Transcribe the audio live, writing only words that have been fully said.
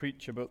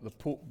preach about the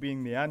Pope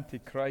being the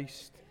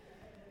Antichrist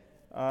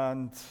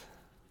and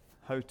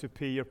how to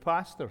pay your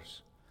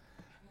pastors.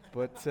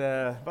 But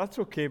that's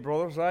okay,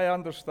 brothers. I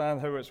understand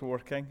how it's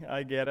working.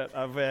 I get it.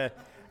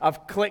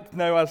 I've clicked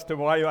now as to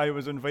why I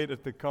was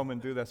invited to come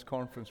and do this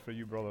conference for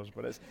you, brothers.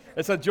 But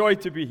it's a joy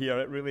to be here.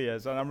 It really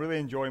is. And I'm really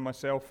enjoying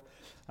myself,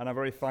 and I'm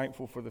very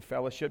thankful for the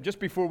fellowship. Just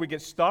before we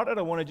get started,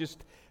 I want to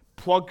just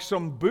plug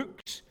some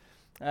books.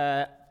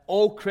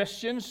 All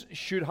Christians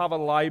should have a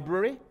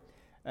library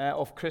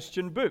of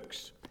Christian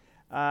books.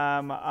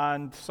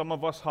 And some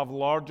of us have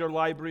larger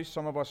libraries,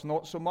 some of us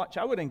not so much.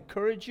 I would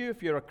encourage you,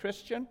 if you're a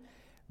Christian,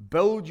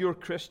 build your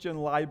Christian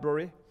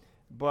library,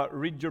 but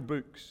read your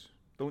books.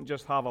 Don't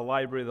just have a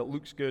library that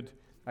looks good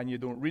and you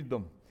don't read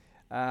them.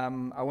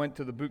 I went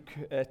to the book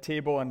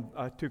table and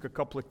I took a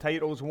couple of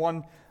titles.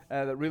 One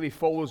that really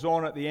follows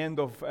on at the end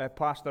of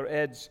Pastor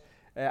Ed's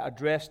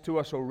address to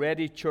us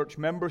already, church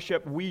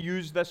membership. We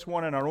use this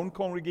one in our own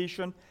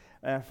congregation.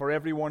 For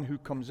everyone who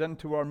comes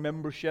into our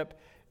membership,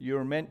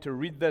 you're meant to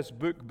read this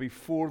book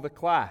before the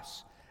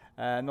class.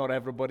 Not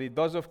everybody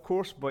does, of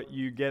course, but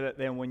you get it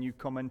then when you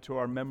come into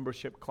our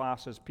membership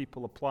class as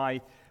people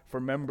apply for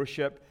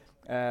membership.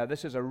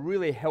 This is a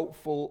really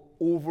helpful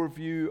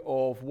overview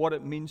of what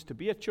it means to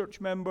be a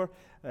church member.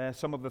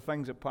 Some of the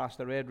things that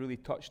Pastor Ed really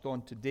touched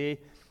on today.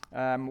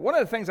 One of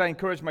the things I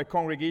encourage my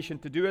congregation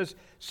to do is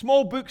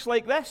small books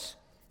like this.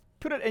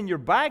 Put it in your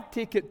bag,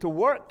 take it to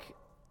work,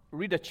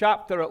 read a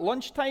chapter at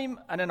lunchtime,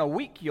 and in a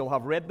week you'll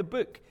have read the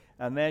book.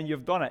 And then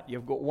you've done it.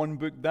 You've got one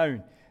book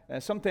down.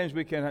 Sometimes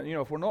we can,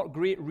 if we're not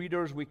great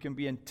readers, we can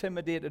be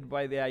intimidated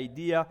by the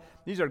idea.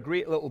 These are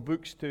great little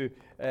books to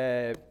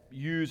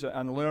use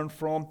and learn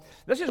from.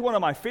 This is one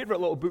of my favorite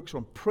little books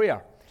on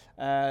prayer.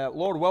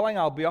 Lord willing,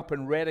 I'll be up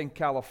in Redding,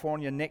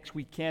 California next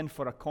weekend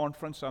for a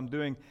conference. I'm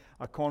doing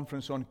a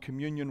conference on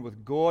communion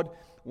with God.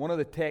 One of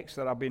the texts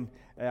that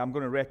I'm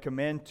going to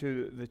recommend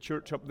to the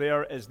church up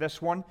there is this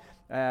one.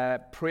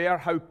 Prayer,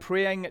 how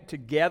praying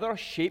together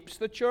shapes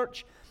the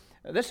church.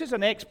 This is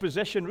an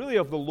exposition really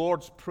of the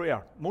Lord's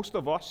Prayer. Most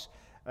of us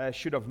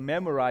should have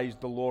memorized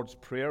the Lord's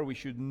Prayer. We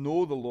should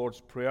know the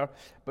Lord's Prayer.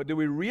 But do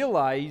we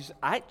realize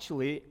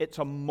actually it's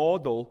a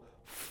model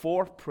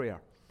for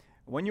prayer?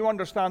 When you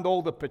understand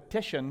all the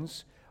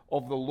petitions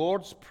of the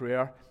Lord's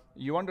Prayer,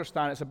 you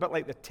understand it's a bit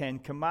like the Ten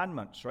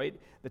Commandments, right?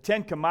 The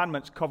Ten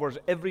Commandments covers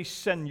every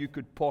sin you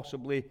could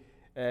possibly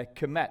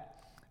commit.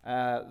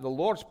 The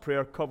Lord's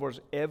Prayer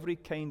covers every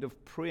kind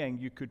of praying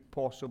you could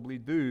possibly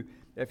do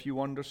if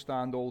you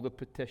understand all the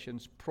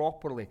petitions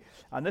properly.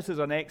 And this is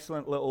an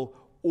excellent little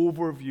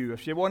overview.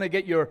 If you want to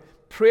get your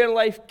prayer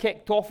life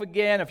kicked off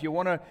again, if you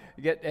want to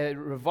get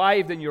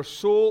revived in your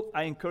soul,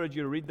 I encourage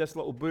you to read this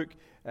little book.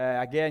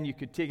 Again, you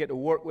could take it to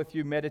work with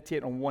you,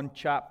 meditate on one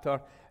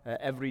chapter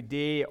every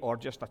day or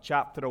just a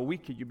chapter a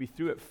week. You'd be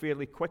through it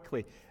fairly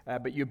quickly,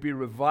 but you'd be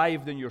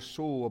revived in your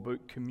soul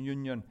about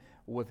communion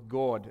with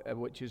God,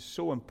 which is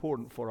so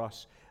important for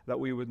us that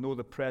we would know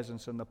the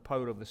presence and the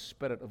power of the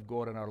Spirit of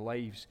God in our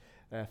lives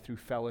through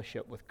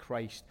fellowship with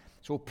Christ.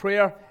 So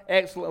prayer,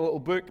 excellent little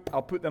book.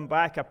 I'll put them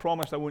back. I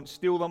promise I won't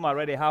steal them. I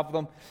already have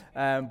them.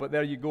 But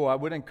there you go. I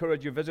would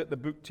encourage you to visit the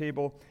book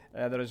table.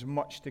 There is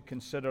much to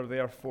consider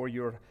there for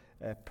your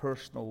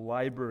personal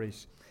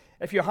libraries.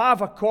 If you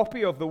have a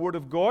copy of the Word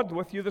of God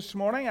with you this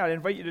morning, I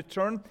invite you to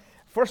turn,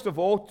 first of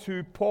all,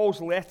 to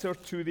Paul's letter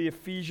to the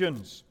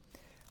Ephesians.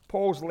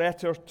 Paul's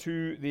letter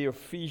to the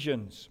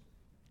Ephesians.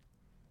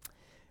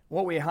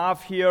 What we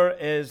have here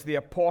is the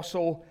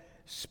apostle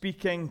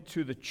speaking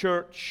to the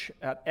church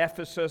at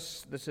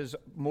Ephesus. This is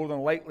more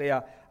than likely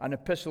an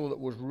epistle that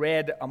was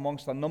read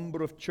amongst a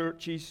number of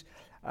churches.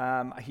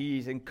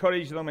 He's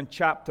encouraged them in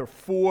chapter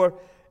 4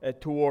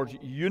 towards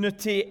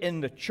unity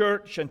in the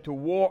church and to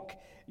walk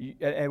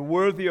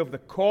worthy of the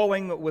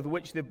calling with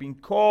which they've been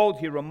called.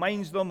 He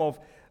reminds them of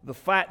the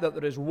fact that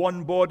there is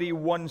one body,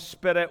 one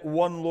Spirit,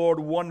 one Lord,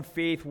 one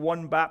faith,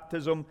 one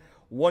baptism,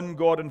 one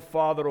God and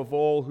Father of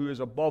all, who is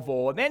above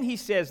all. And then he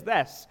says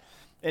this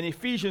in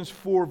Ephesians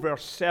 4,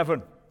 verse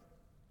 7.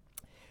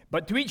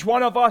 But to each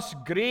one of us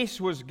grace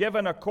was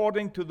given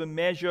according to the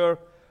measure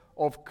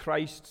of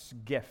Christ's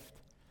gift.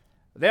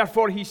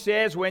 Therefore, he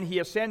says, when he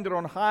ascended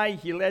on high,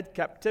 he led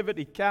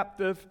captivity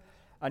captive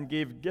and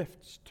gave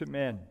gifts to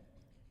men.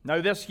 Now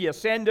this he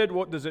ascended,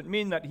 what does it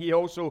mean? That he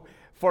also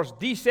first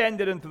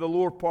descended into the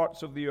lower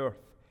parts of the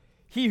earth.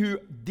 He who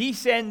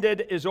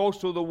descended is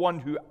also the one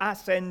who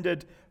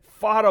ascended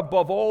far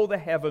above all the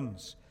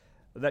heavens,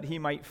 that he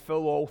might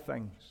fill all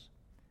things.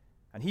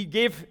 And he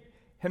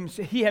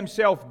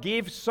himself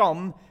gave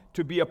some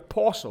to be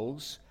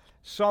apostles,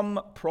 some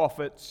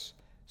prophets,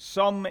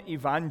 some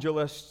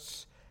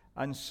evangelists,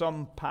 and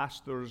some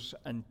pastors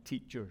and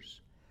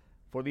teachers,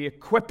 for the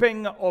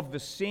equipping of the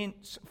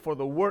saints, for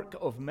the work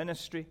of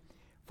ministry,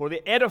 for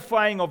the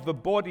edifying of the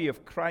body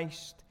of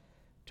Christ,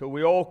 till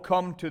we all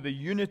come to the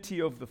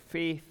unity of the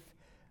faith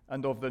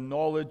and of the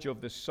knowledge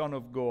of the Son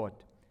of God,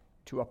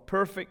 to a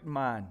perfect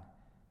man,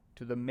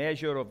 to the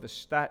measure of the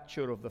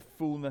stature of the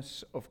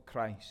fullness of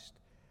Christ,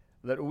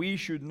 that we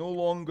should no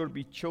longer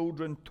be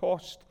children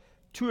tossed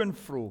to and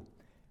fro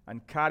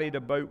and carried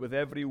about with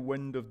every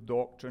wind of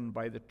doctrine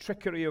by the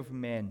trickery of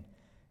men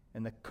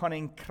and the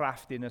cunning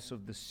craftiness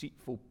of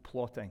deceitful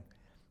plotting.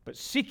 But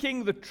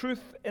speaking the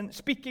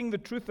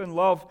truth in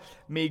love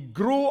may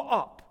grow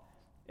up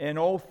in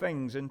all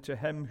things into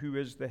him who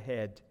is the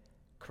head,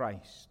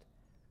 Christ,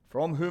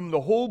 from whom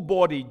the whole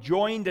body,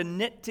 joined and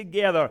knit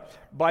together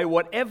by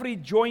what every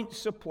joint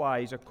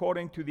supplies,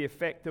 according to the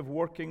effective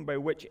working by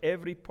which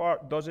every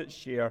part does its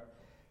share,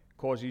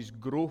 causes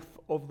growth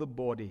of the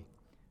body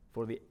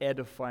for the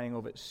edifying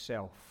of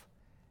itself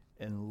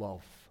in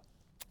love.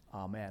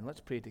 Amen. Let's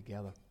pray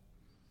together.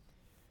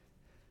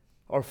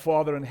 Our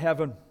Father in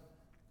heaven,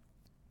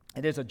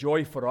 it is a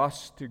joy for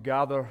us to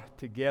gather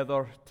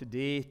together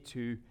today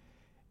to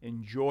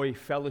enjoy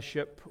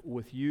fellowship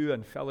with you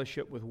and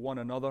fellowship with one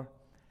another.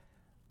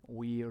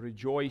 We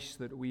rejoice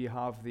that we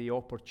have the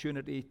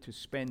opportunity to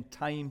spend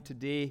time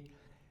today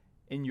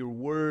in your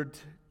word,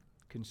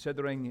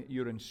 considering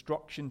your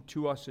instruction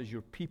to us as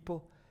your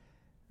people.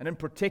 And in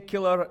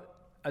particular,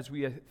 as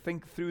we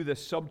think through the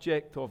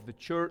subject of the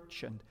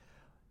church and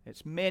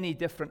its many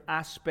different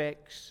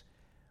aspects,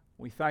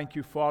 we thank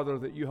you, Father,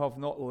 that you have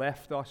not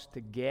left us to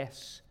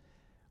guess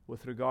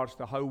with regards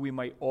to how we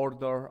might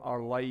order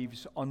our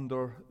lives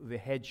under the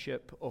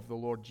headship of the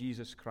Lord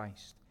Jesus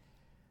Christ.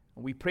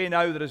 And we pray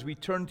now that as we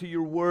turn to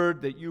your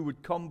word, that you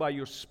would come by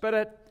your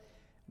Spirit.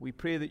 We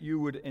pray that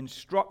you would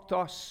instruct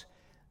us,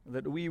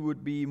 that we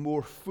would be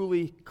more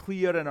fully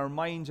clear in our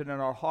minds and in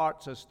our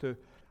hearts as to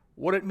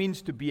what it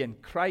means to be in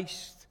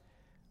Christ,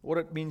 what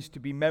it means to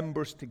be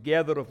members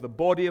together of the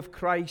body of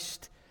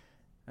Christ,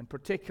 and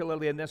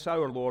particularly in this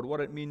hour, Lord, what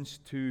it means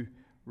to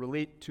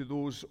relate to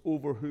those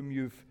over whom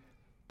you've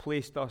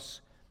placed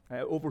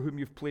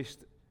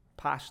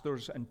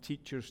pastors and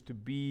teachers to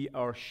be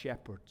our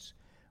shepherds.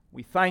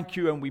 We thank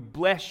you and we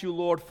bless you,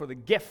 Lord, for the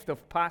gift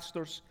of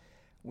pastors.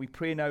 We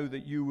pray now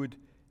that you would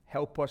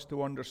help us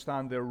to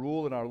understand their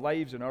role in our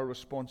lives and our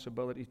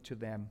responsibility to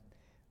them,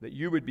 that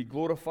you would be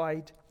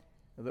glorified,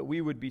 that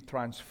we would be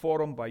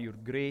transformed by your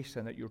grace,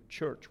 and that your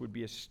church would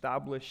be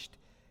established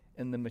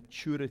in the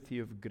maturity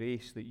of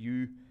grace that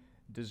you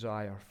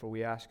desire. For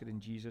we ask it in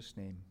Jesus'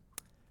 name.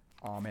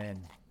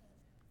 Amen.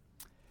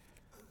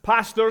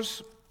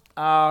 Pastors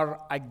are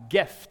a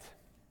gift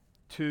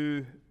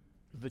to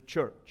the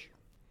church.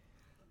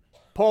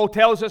 Paul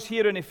tells us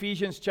here in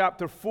Ephesians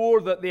chapter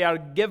 4 that they are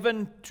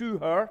given to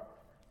her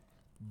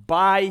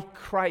by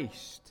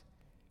Christ,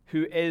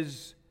 who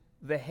is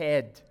the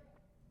head.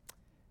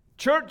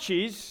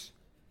 Churches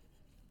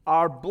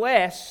are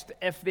blessed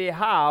if they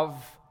have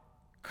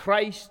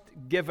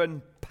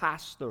Christ-given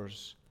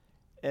pastors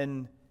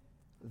in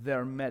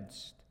their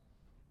midst.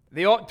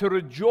 They ought to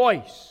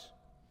rejoice,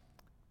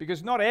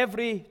 because not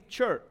every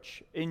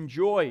church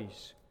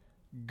enjoys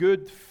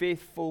good,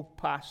 faithful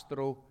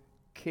pastoral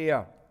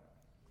care.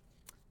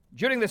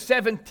 During the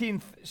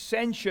 17th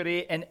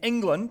century in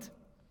England,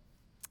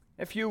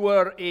 if you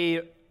were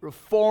a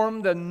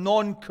reformed and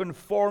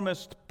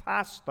nonconformist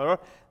pastor,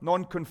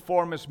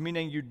 nonconformist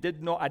meaning you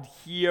did not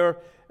adhere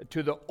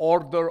to the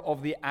order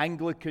of the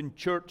Anglican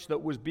Church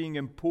that was being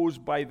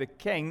imposed by the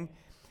king,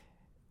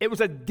 it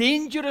was a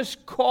dangerous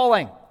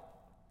calling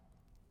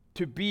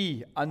to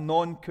be a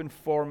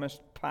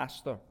nonconformist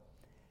pastor.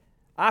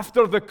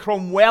 After the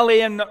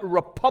Cromwellian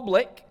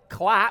Republic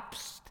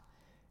collapsed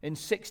in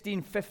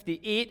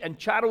 1658 and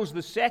Charles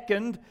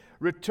II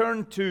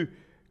returned to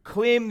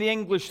claim the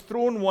English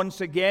throne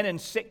once again in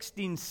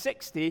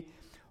 1660,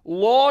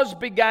 laws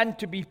began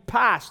to be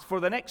passed for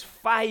the next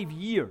 5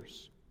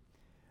 years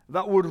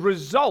that would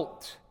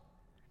result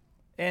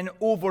in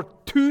over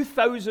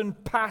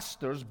 2,000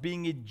 pastors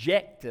being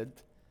ejected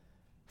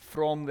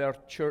from their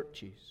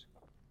churches.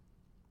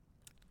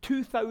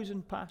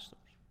 2,000 pastors.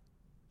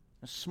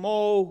 A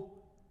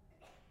small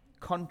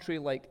country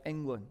like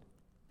England.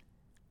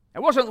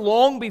 It wasn't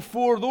long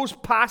before those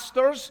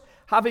pastors,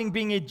 having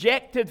been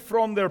ejected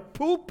from their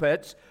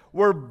pulpits,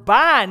 were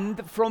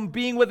banned from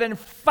being within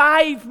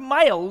 5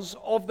 miles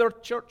of their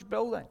church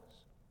buildings.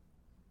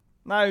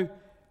 Now,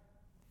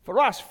 for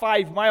us,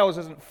 5 miles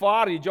isn't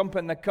far. You jump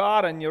in the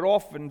car and you're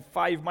off in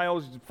 5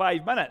 miles in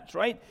 5 minutes,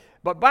 right?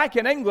 But back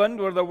in England,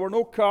 where there were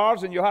no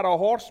cars and you had a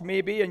horse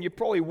maybe, and you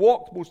probably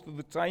walked most of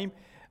the time,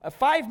 a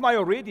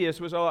 5-mile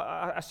radius was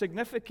a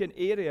significant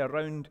area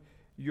around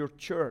your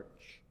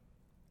church.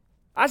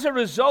 As a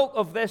result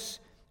of this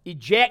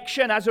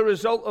ejection, as a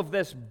result of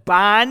this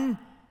ban,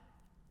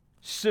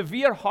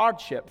 severe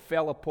hardship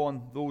fell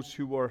upon those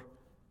who were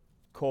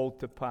called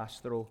to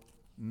pastoral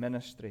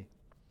ministry.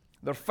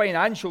 Their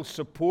financial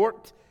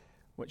support,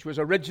 which was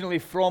originally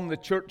from the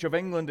Church of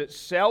England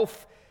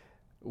itself,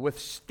 with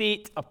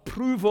state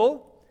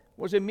approval,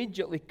 was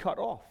immediately cut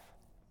off.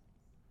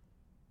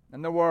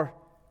 And there were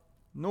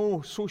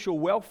no social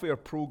welfare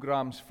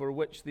programs for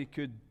which they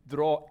could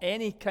draw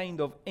any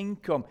kind of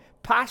income.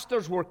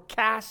 Pastors were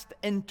cast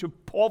into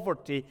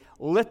poverty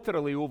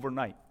literally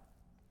overnight.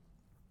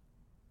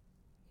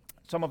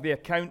 Some of the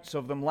accounts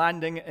of them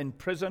landing in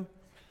prison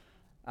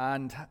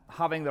and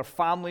having their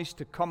families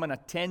to come and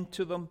attend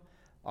to them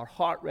are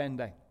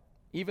heartrending.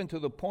 even to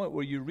the point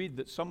where you read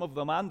that some of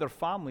them and their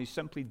families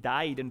simply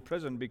died in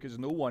prison because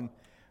no one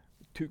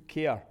took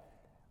care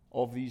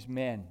of these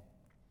men.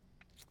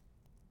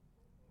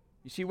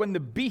 You see, when the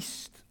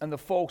beast and the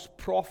false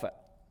prophet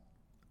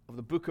of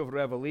the book of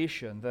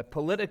Revelation, the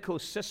political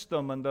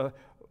system and the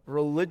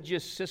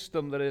religious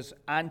system that is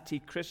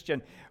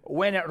anti-Christian,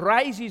 when it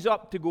rises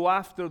up to go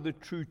after the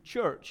true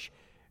church,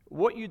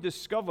 what you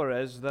discover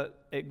is that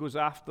it goes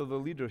after the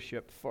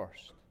leadership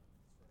first.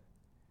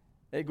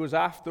 It goes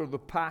after the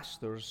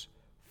pastors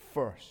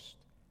first.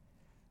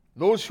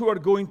 Those who are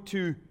going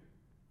to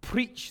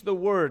preach the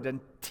word and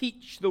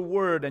teach the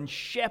word and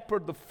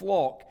shepherd the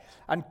flock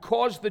and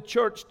cause the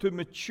church to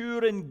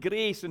mature in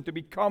grace and to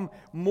become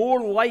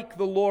more like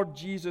the Lord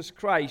Jesus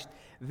Christ,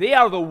 they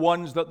are the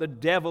ones that the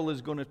devil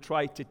is going to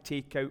try to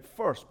take out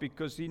first,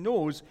 because he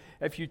knows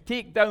if you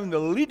take down the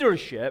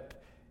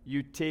leadership,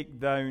 you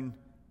take down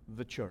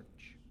the church.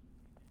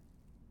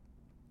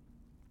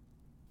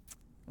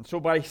 And so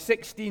by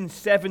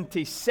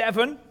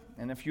 1677,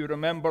 and if you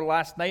remember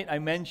last night, I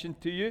mentioned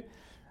to you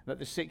that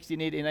the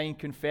 1689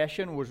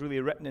 Confession was really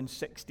written in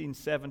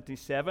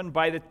 1677.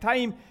 By the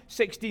time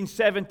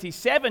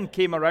 1677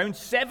 came around,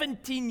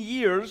 17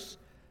 years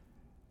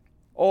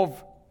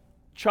of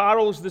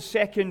Charles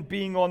II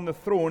being on the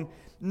throne,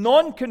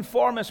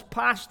 nonconformist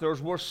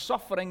pastors were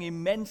suffering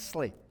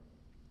immensely,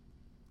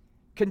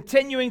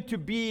 continuing to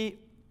be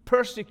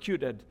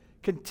persecuted,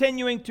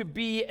 continuing to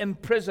be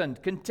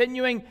imprisoned,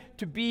 continuing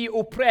to be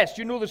oppressed.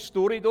 You know the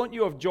story, don't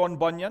you, of John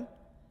Bunyan?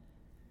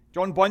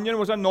 John Bunyan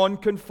was a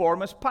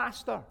nonconformist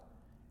pastor.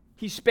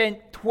 He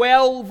spent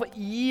 12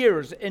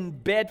 years in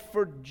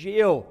Bedford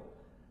jail.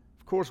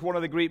 Of course, one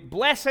of the great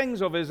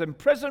blessings of his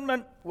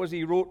imprisonment was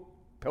he wrote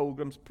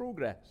Pilgrim's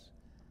Progress.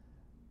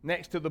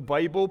 Next to the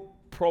Bible,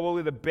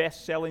 probably the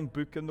best-selling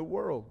book in the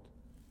world.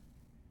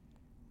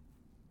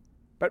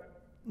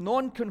 But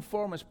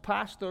nonconformist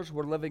pastors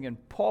were living in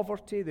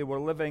poverty. They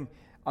were living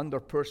under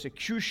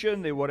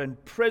persecution. They were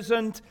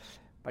imprisoned.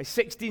 By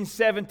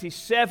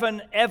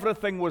 1677,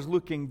 everything was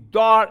looking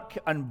dark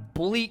and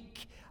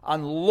bleak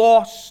and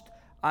lost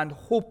and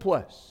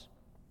hopeless.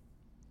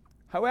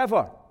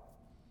 However,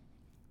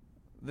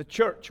 the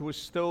church was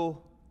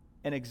still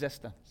in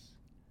existence,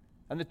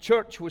 and the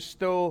church was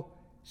still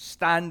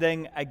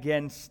standing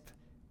against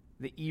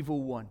the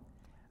evil one.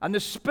 And the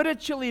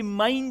spiritually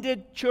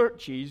minded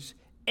churches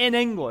in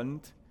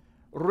England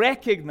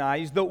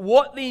recognized that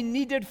what they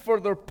needed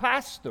for their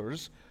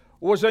pastors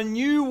was a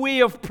new way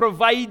of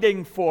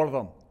providing for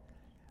them.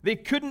 They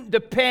couldn't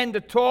depend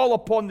at all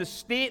upon the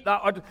state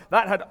that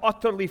had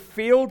utterly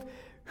failed.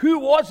 Who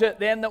was it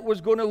then that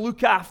was going to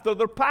look after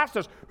their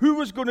pastors? Who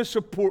was going to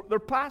support their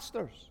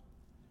pastors?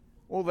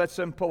 Well, the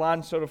simple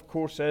answer, of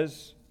course,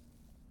 is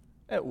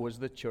it was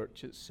the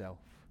church itself.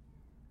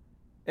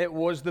 It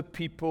was the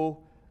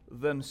people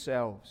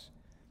themselves.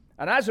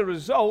 And as a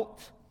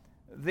result,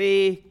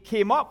 they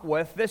came up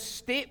with this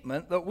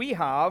statement that we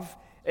have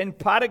in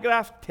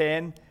paragraph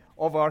 10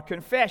 of our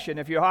confession.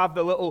 If you have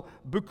the little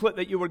booklet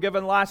that you were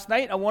given last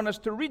night, I want us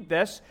to read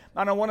this,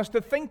 and I want us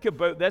to think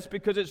about this,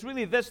 because it's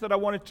really this that I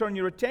want to turn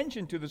your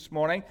attention to this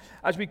morning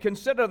as we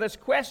consider this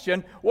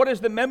question: what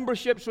is the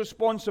membership's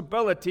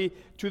responsibility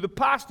to the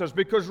pastors?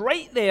 Because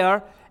right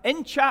there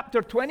in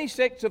chapter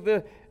 26 of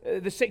the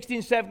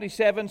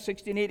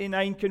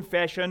 1677-1689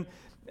 confession,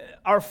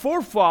 our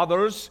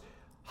forefathers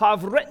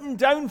have written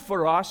down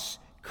for us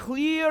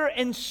clear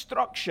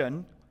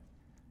instruction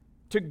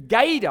to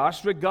guide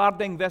us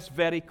regarding this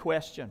very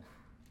question.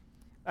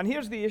 And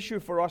here's the issue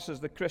for us as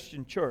the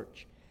Christian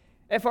church.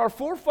 If our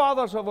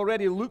forefathers have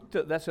already looked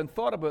at this and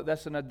thought about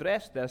this and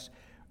addressed this,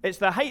 it's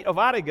the height of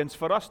arrogance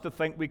for us to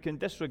think we can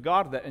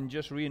disregard it and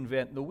just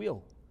reinvent the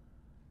wheel.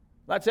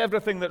 That's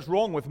everything that's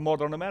wrong with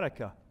modern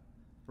America.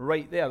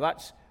 Right there.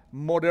 That's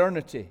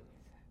modernity.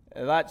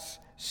 That's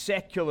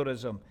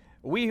secularism.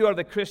 We who are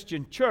the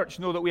Christian church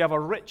know that we have a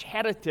rich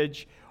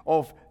heritage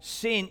of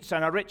saints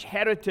and a rich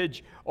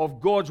heritage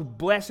of God's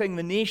blessing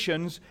the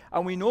nations,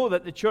 and we know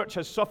that the church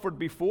has suffered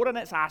before, and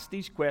it's asked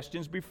these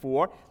questions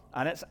before,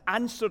 and it's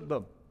answered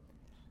them.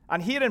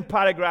 And here in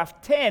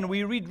paragraph 10,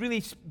 we read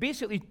really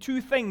basically two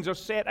things are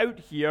set out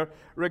here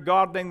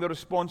regarding the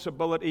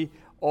responsibility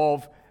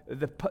of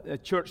the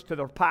church to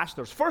their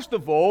pastors. First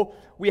of all,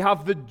 we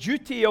have the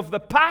duty of the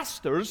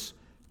pastors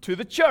to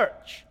the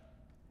church.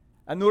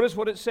 And notice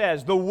what it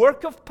says: the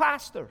work of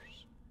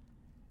pastors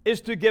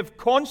is to give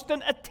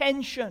constant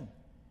attention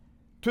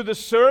to the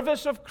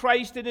service of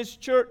Christ in his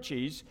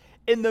churches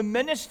in the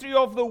ministry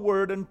of the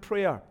word and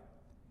prayer.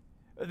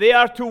 They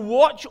are to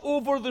watch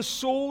over the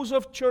souls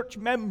of church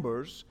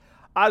members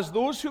as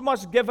those who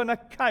must give an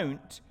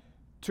account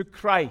to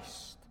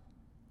Christ.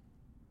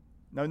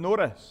 Now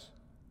notice,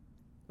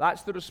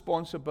 that's the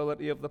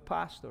responsibility of the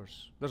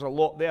pastors. There's a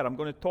lot there. I'm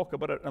going to talk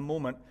about it in a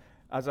moment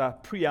as a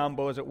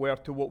preamble, as it were,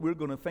 to what we're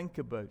going to think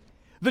about.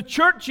 The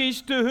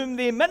churches to whom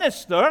they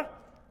minister,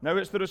 now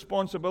it's the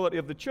responsibility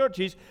of the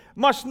churches,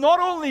 must not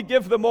only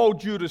give them all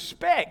due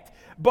respect,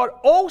 but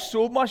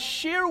also must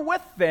share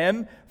with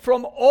them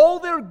from all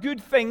their good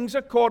things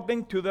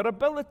according to their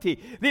ability.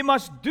 They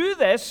must do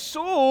this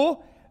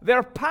so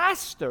their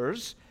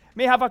pastors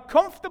may have a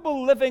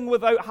comfortable living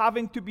without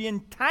having to be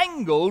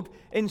entangled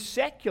in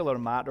secular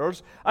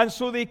matters, and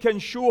so they can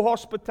show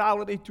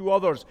hospitality to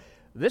others.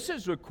 This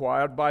is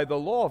required by the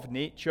law of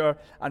nature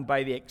and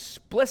by the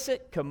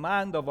explicit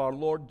command of our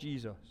Lord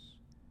Jesus,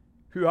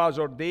 who has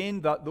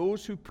ordained that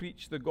those who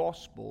preach the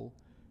gospel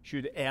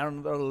should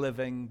earn their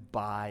living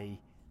by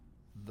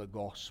the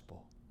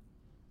gospel.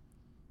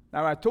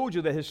 Now, I told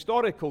you the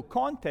historical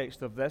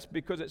context of this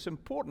because it's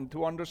important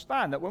to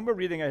understand that when we're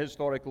reading a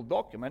historical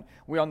document,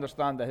 we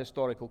understand the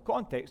historical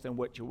context in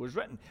which it was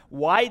written.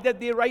 Why did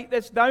they write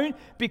this down?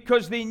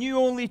 Because they knew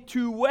only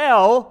too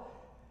well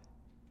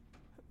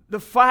the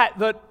fact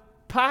that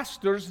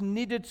pastors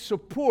needed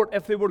support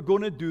if they were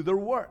going to do their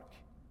work.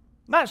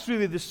 And that's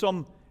really the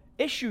sum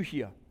issue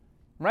here.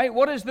 Right?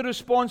 What is the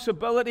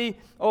responsibility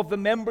of the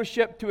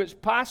membership to its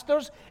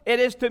pastors?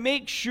 It is to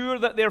make sure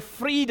that they're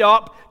freed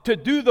up to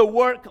do the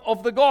work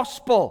of the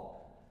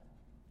gospel.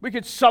 We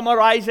could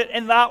summarize it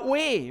in that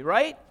way,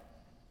 right?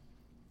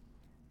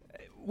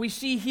 We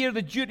see here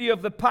the duty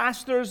of the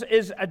pastors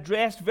is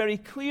addressed very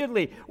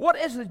clearly. What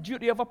is the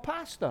duty of a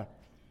pastor?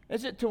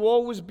 Is it to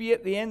always be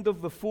at the end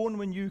of the phone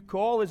when you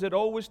call? Is it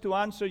always to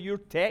answer your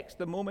text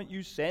the moment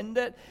you send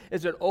it?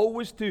 Is it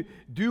always to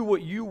do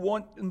what you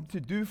want them to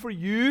do for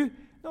you?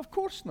 No, of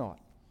course not.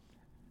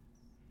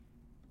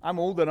 I'm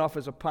old enough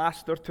as a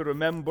pastor to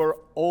remember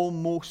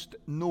almost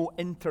no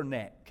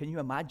internet. Can you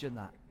imagine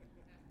that?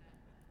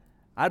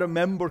 I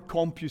remember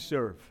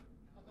CompuServe.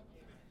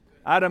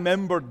 I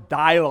remember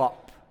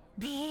dial-up.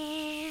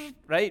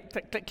 Right?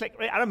 Click, click, click.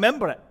 Right? I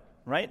remember it.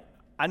 Right?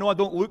 I know I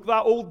don't look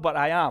that old, but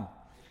I am.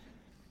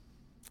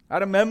 I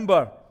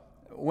remember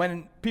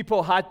when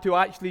people had to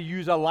actually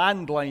use a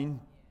landline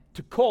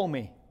to call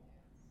me.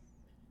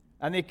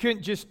 And they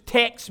couldn't just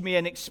text me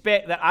and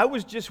expect that I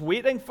was just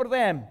waiting for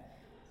them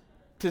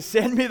to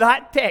send me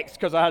that text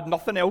because I had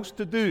nothing else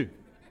to do.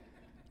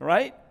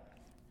 Right?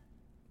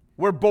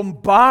 We're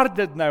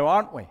bombarded now,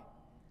 aren't we?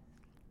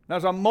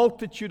 There's a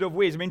multitude of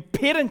ways. I mean,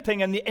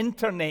 parenting in the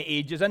internet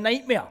age is a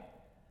nightmare.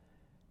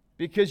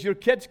 Because your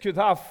kids could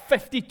have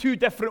 52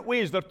 different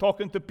ways they're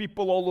talking to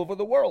people all over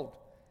the world.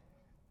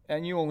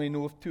 And you only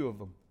know of 2 of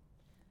them.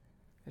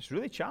 It's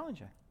really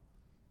challenging.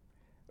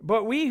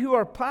 But we who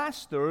are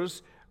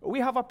pastors, we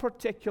have a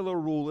particular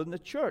role in the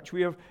church.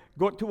 We have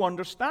got to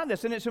understand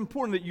this. And it's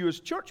important that you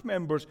as church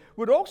members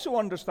would also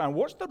understand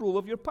what's the role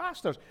of your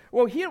pastors.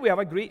 Well, here we have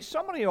a great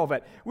summary of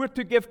it. We're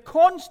to give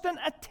constant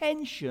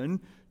attention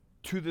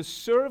to the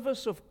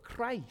service of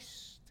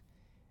Christ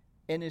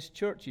in his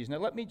churches. Now,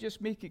 let me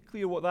just make it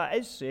clear what that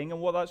is saying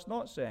and what that's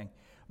not saying.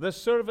 The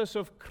service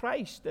of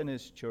Christ in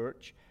his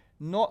church,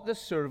 not the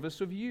service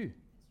of you.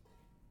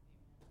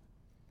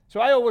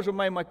 So I always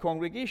remind my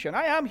congregation,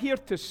 I am here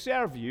to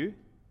serve you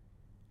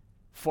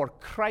for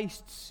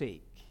Christ's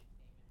sake,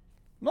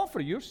 not for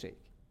your sake.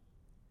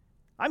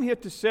 I'm here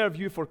to serve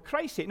you for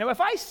Christ's sake. Now,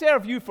 if I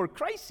serve you for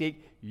Christ's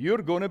sake,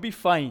 you're going to be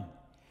fine,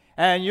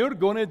 and you're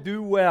going to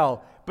do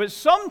well. But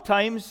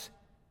sometimes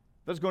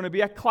there's going to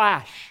be a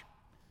clash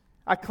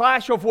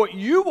of what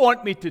you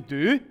want me to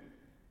do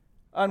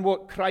and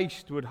what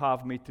Christ would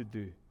have me to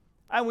do.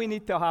 And we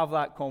need to have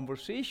that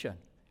conversation.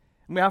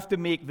 And we have to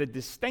make the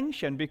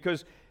distinction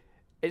because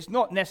it's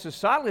not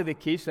necessarily the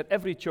case that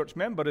every church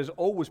member is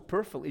always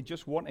perfectly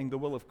just wanting the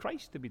will of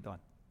Christ to be done.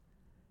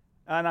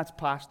 And as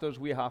pastors,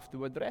 we have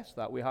to address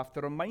that. We have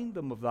to remind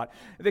them of that.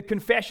 The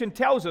confession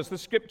tells us, the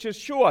scriptures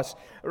show us,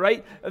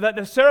 right, that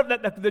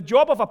the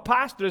job of a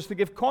pastor is to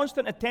give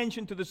constant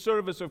attention to the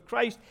service of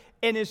Christ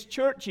in his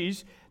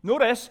churches.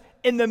 Notice,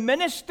 in the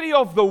ministry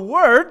of the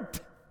word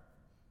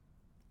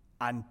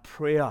and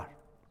prayer.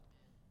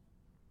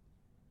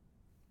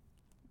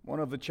 One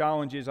of the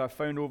challenges I've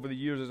found over the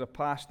years as a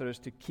pastor is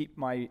to keep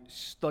my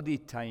study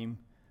time.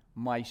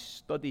 I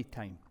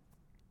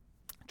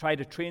try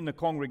to train the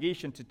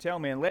congregation to tell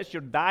me, unless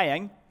you're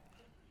dying,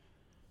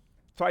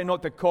 try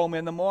not to call me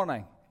in the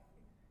morning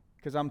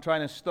because I'm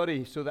trying to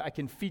study so that I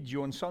can feed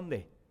you on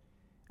Sunday.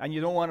 And you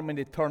don't want me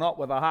to turn up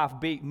with a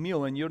half-baked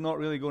meal and you're not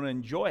really going to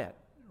enjoy it,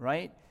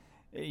 right?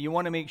 You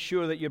want to make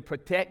sure that you're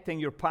protecting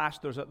your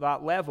pastors at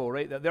that level,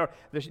 right? That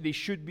they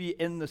should be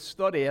in the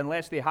study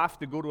unless they have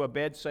to go to a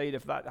bedside,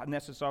 if that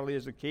necessarily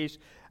is the case.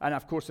 And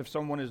of course, if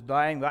someone is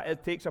dying, that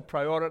it takes a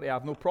priority. I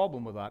have no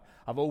problem with that.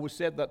 I've always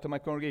said that to my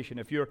congregation.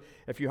 If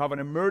you have an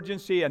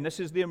emergency, and this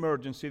is the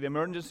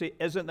emergency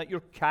isn't that your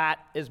cat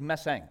is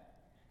missing.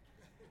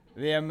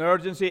 The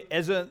emergency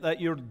isn't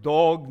that your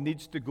dog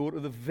needs to go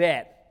to the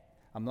vet.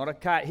 I'm not a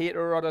cat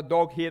hater or a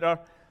dog hater.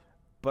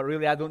 But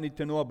really, I don't need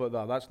to know about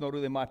that. That's not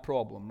really my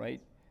problem,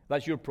 right?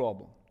 That's your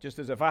problem. Just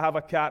as if I have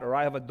a cat or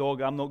I have a dog,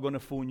 I'm not going to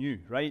phone you,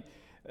 right?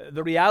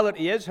 The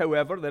reality is,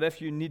 however, that if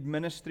you need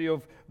ministry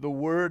of the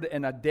word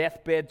in a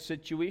deathbed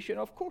situation,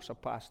 of course a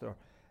pastor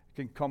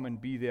can come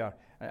and be there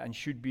and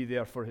should be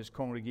there for his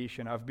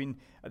congregation. I've been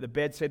at the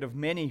bedside of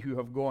many who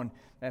have gone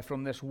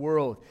from this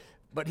world.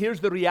 But here's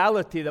the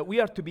reality, that we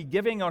are to be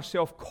giving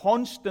ourselves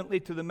constantly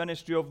to the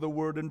ministry of the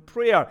Word and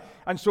prayer.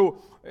 And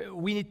so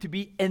we need to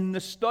be in the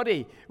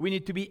study. We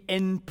need to be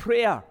in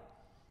prayer.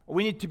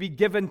 We need to be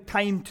given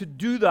time to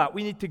do that.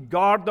 We need to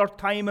guard our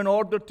time in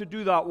order to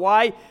do that.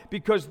 Why?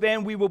 Because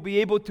then we will be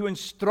able to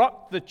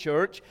instruct the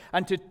church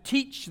and to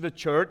teach the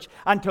church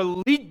and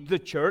to lead the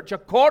church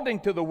according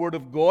to the Word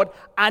of God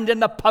and in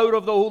the power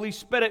of the Holy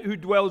Spirit who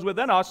dwells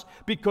within us,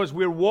 because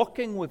we're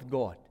walking with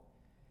God.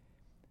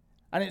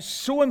 And it's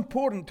so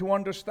important to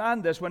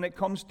understand this when it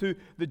comes to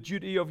the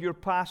duty of your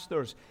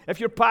pastors. If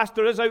your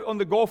pastor is out on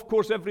the golf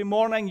course every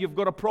morning, you've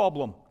got a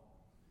problem,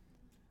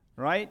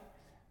 right?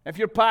 If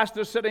your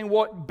pastor's sitting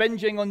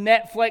binging on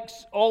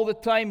Netflix all the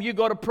time, you've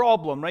got a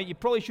problem, right? You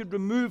probably should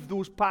remove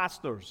those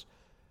pastors.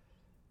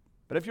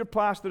 But if your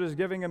pastor is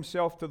giving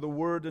himself to the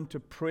Word and to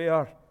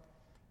prayer,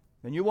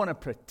 then you want to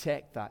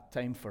protect that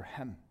time for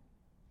him.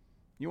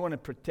 You want to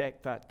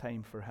protect that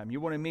time for him.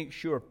 You want to make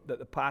sure that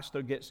the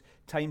pastor gets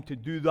time to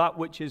do that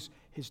which is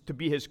to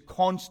be his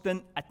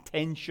constant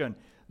attention,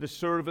 the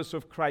service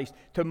of Christ,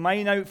 to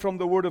mine out from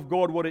the Word of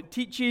God what it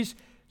teaches,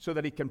 so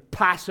that he can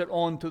pass it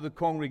on to the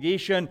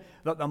congregation,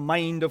 that the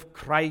mind of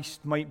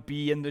Christ might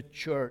be in the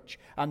church.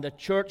 And the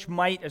church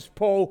might, as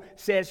Paul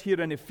says here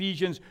in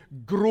Ephesians,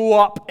 grow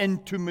up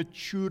into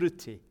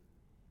maturity.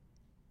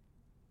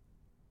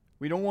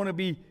 We don't want to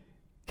be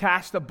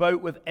cast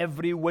about with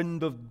every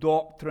wind of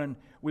doctrine.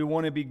 We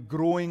want to be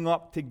growing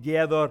up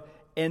together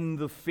in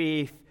the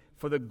faith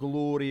for the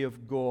glory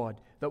of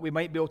God, that we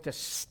might be able to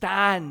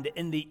stand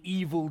in the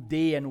evil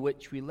day in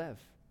which we live.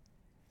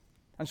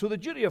 And so the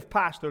duty of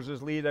pastors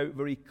is laid out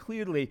very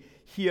clearly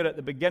here at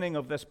the beginning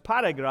of this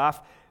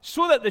paragraph,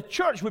 so that the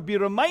church would be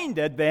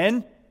reminded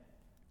then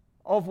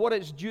of what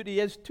its duty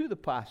is to the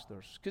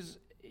pastors. Because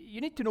you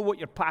need to know what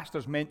your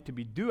pastor's meant to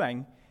be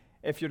doing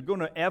if you're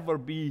going to ever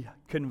be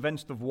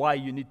convinced of why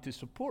you need to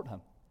support him,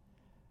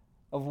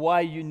 of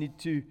why you need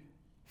to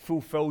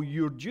fulfill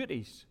your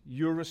duties,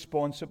 your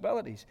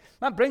responsibilities.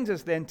 That brings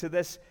us then to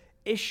this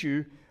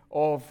issue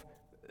of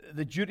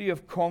the duty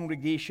of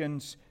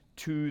congregations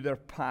to their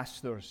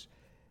pastors.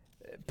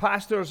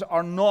 Pastors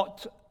are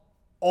not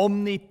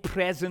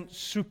omnipresent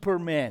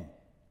supermen.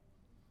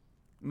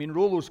 I mean,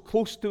 Rollo's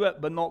close to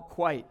it, but not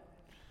quite,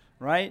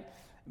 right?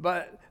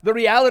 But the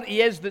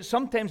reality is that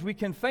sometimes we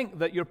can think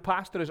that your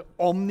pastor is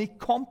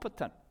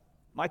omnicompetent.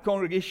 My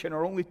congregation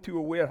are only too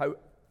aware how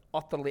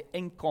utterly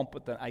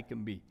incompetent I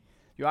can be.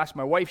 You ask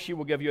my wife, she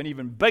will give you an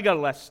even bigger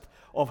list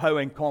of how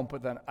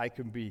incompetent I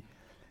can be.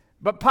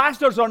 But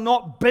pastors are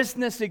not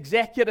business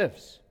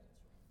executives.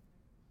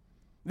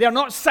 They are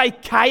not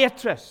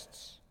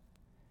psychiatrists.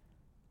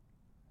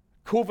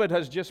 COVID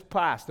has just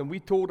passed, and we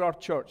told our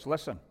church,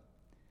 listen,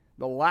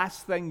 the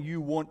last thing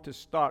you want to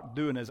start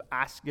doing is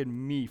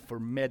asking me for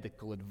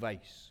medical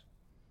advice.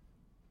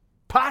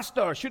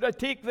 Pastor, should I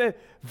take the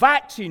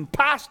vaccine?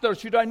 Pastor,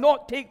 should I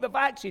not take the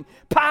vaccine?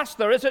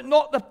 Pastor, is it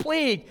not the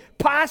plague?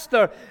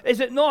 Pastor, is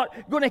it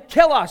not going to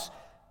kill us?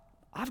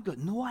 I've got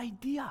no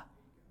idea.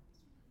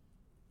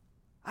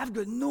 I've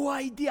got no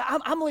idea.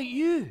 I'm like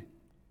you,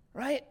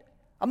 right?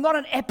 I'm not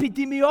an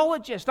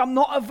epidemiologist. I'm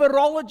not a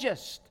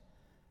virologist,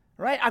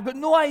 right? I've got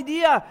no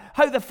idea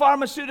how the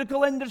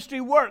pharmaceutical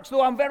industry works,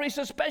 though I'm very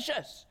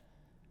suspicious.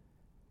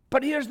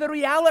 But here's the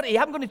reality.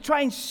 I'm going to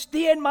try and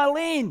stay in my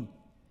lane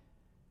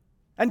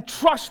and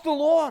trust the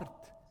Lord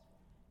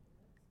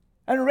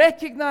and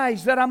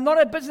recognize that I'm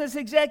not a business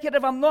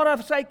executive. I'm not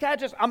a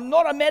psychiatrist. I'm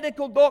not a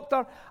medical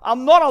doctor.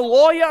 I'm not a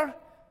lawyer.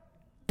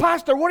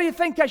 Pastor, what do you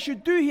think I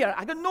should do here?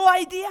 I got no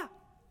idea.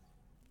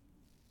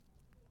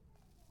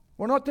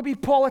 We're not to be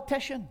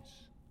politicians.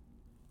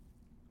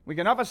 We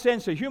can have a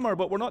sense of humor,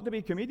 but we're not to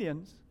be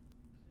comedians.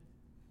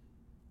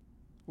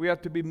 We are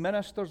to be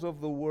ministers of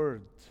the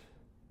Word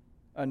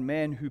and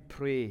men who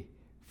pray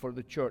for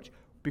the church,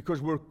 because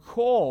we're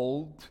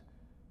called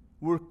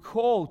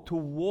to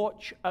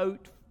watch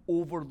out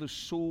over the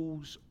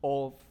souls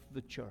of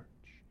the church.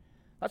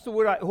 That's the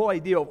whole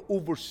idea of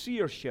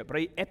overseership,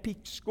 right?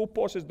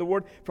 Episkopos is the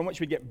word from which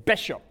we get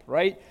bishop,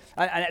 right?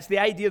 And it's the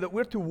idea that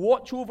we're to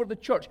watch over the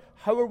church.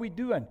 How are we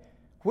doing?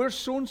 Where's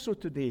so-and-so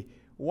today?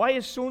 Why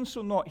is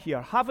so-and-so not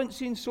here? Haven't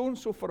seen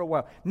so-and-so for a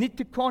while. Need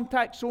to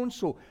contact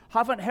so-and-so.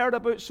 Haven't heard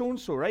about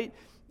so-and-so, right?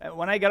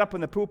 When I get up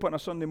in the pulpit on a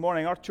Sunday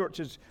morning, our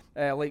church is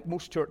like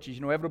most churches,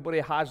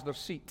 everybody has their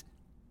seat.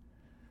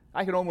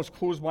 I can almost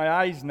close my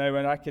eyes now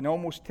and I can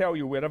almost tell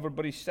you where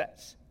everybody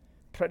sits.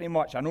 Pretty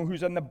much. I know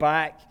who's in the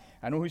back.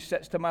 I know who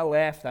sits to my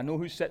left. I know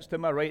who sits to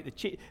my right.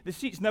 The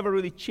seats never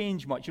really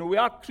change much. We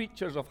are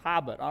creatures of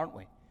habit, aren't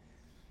we?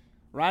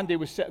 Randy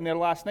was sitting there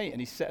last night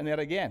and he's sitting there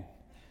again.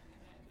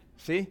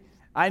 See?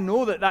 I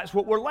know that that's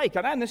what we're like.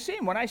 And I'm the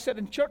same. When I sit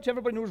in church,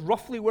 everybody knows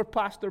roughly where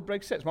Pastor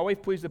Briggs sits. My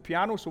wife plays the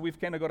piano, so we've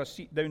kind of got a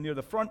seat down near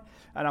the front.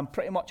 And I'm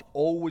pretty much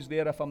always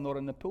there if I'm not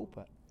in the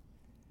pulpit.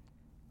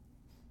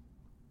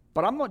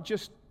 But I'm not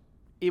just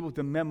able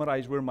to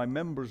memorize where my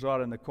members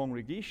are in the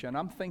congregation.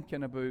 I'm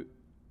thinking about,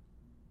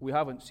 we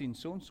haven't seen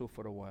so-and-so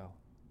for a while.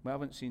 We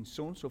haven't seen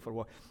so-and-so for a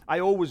while. I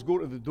always go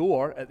to the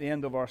door at the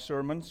end of our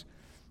sermons,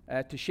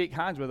 to shake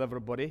hands with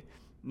everybody.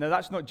 Now,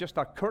 that's not just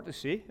a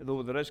courtesy,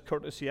 though there is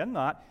courtesy in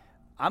that.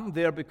 I'm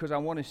there because I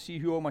want to see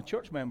who all my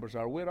church members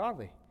are. Where are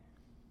they?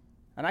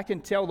 And I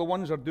can tell the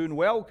ones are doing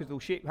well because they'll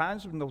shake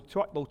hands and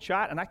they'll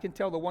chat. And I can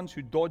tell the ones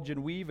who dodge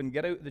and weave and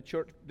get out of the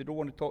church, they don't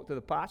want to talk to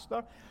the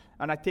pastor.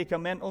 And I take a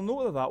mental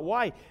note of that.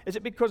 Why? Is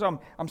it because I'm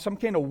some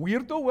kind of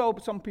weirdo? Well,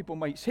 some people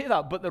might say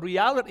that. But the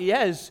reality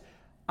is,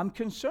 I'm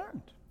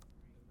concerned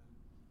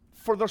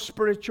for their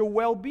spiritual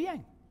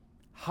well-being.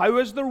 How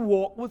is their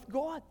walk with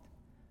God?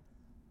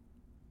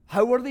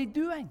 How are they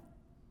doing?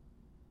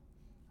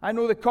 I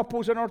know the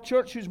couples in our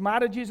church whose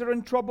marriages are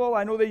in trouble.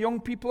 I know the young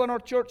people in our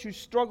church who's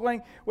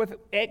struggling with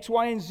X,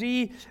 Y, and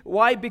Z.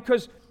 Why?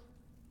 Because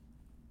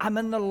I'm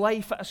in their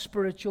life at a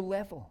spiritual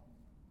level.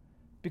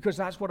 Because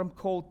that's what I'm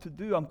called to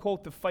do. I'm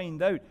called to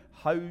find out,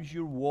 how's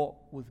your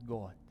walk with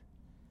God?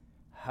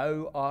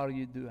 How are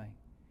you doing?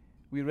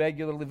 We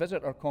regularly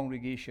visit our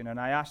congregation, and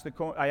I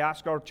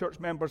ask our church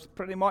members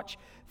pretty much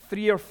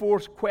 3 or 4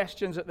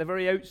 questions at the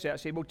very outset. I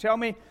say, well, tell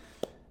me,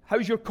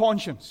 how's your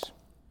conscience?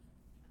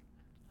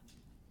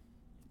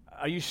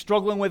 Are you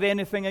struggling with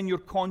anything in your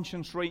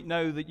conscience right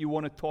now that you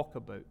want to talk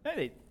about? Now,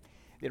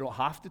 they don't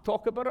have to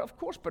talk about it, of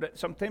course, but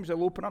sometimes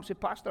they'll open up and say,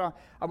 Pastor,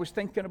 I was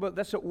thinking about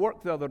this at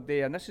work the other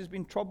day, and this has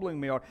been troubling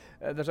me, or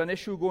there's an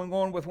issue going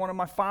on with one of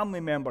my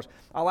family members.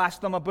 I'll ask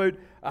them about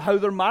how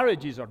their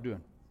marriages are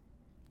doing.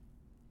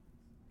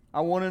 I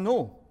want to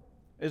know,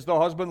 is the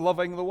husband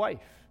loving the wife?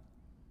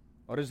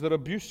 Or is there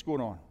abuse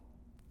going on?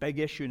 Big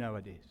issue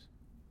nowadays.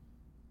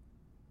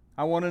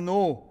 I want to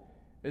know,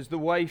 is the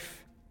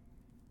wife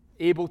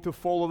able to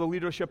follow the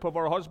leadership of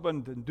her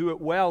husband and do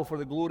it well for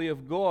the glory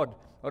of God?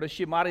 Or is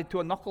she married to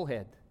a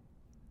knucklehead?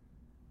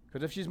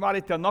 Because if she's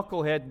married to a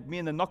knucklehead, me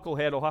and the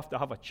knucklehead will have to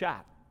have a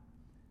chat.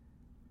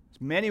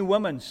 Many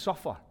women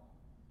suffer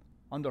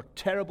under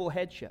terrible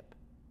headship.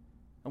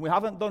 And we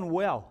haven't done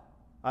well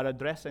at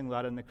addressing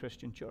that in the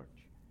Christian church.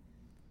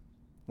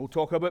 We'll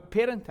talk about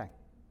parenting.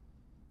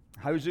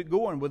 How's it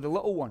going with the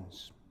little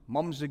ones?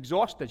 Mum's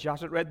exhausted. She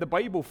hasn't read the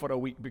Bible for a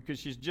week because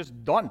she's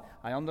just done.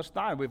 I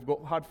understand. We've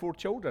had 4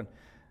 children.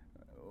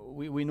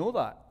 We know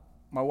that.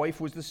 My wife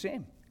was the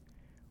same.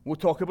 We'll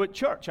talk about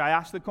church. I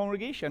asked the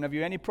congregation, have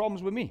you any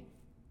problems with me?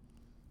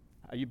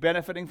 Are you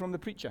benefiting from the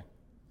preaching?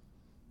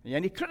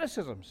 Any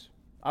criticisms?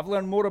 I've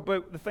learned more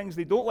about the things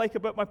they don't like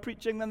about my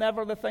preaching than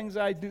ever the things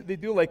they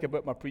do like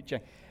about my preaching.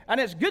 And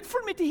it's good for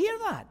me to hear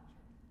that,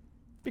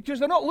 because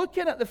they're not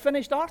looking at the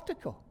finished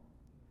article.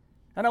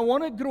 And I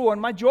want to grow,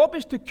 and my job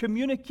is to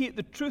communicate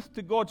the truth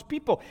to God's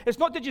people. It's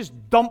not to just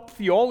dump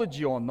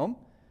theology on them.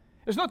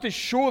 It's not to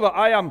show that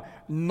I am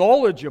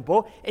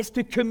knowledgeable. It's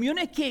to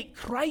communicate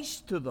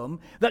Christ to them,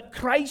 that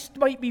Christ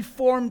might be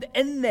formed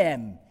in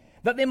them,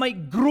 that they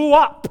might grow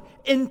up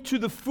into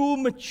the full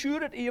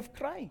maturity of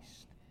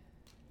Christ.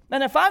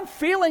 And if I'm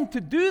failing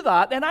to do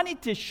that, then I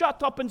need to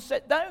shut up and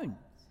sit down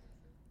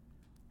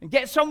and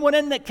get someone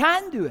in that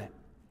can do it.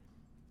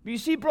 But you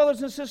see,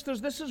 brothers and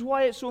sisters, this is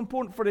why it's so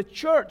important for the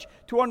church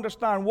to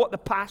understand what the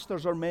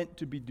pastors are meant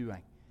to be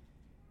doing.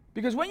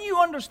 Because when you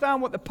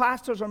understand what the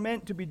pastors are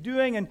meant to be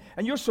doing, and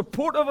you're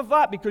supportive of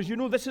that because you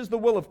know this is the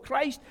will of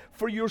Christ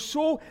for your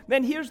soul,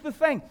 then here's the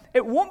thing.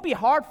 It won't be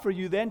hard for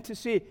you then to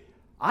say,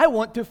 I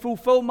want to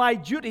fulfill my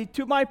duty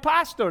to my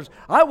pastors.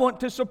 I want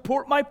to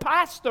support my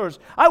pastors.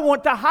 I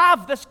want to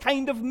have this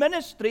kind of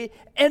ministry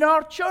in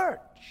our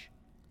church.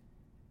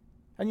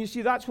 And you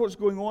see, that's what's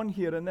going on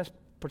here in this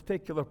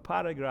particular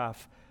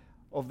paragraph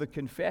of the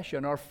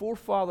confession. Our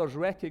forefathers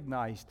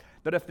recognized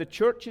that if the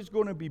church is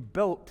going to be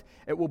built,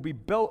 it will be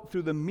built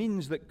through the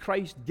means that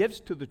Christ gives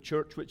to the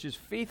church, which is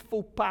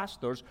faithful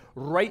pastors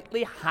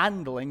rightly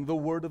handling the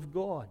Word of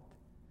God.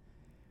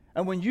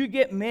 And when you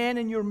get men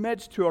in your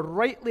midst who are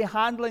rightly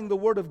handling the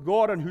Word of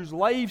God and whose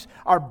lives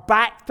are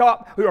backed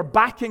up, who are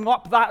backing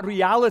up that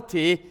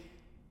reality,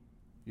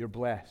 you're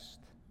blessed.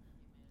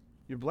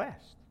 You're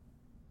blessed.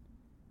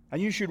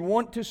 And you should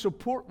want to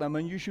support them,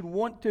 and you should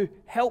want to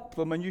help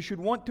them, and you should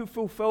want to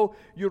fulfill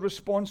your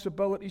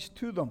responsibilities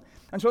to them.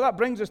 And so that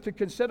brings us to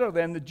consider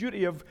then the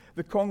duty of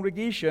the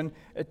congregation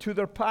to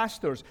their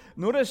pastors.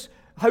 Notice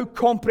how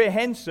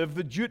comprehensive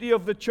the duty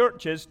of the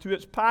church is to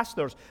its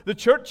pastors. The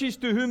churches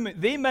to whom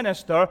they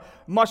minister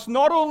must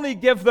not only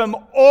give them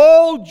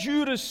all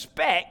due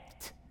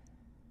respect,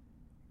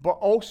 but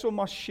also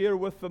must share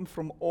with them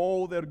from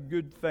all their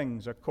good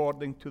things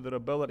according to their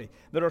ability.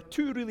 There are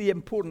 2 really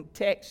important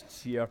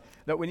texts here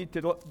that we need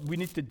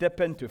to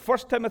dip into. 1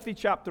 Timothy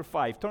chapter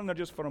 5. Turn there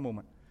just for a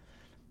moment.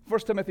 1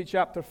 Timothy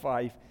chapter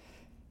 5.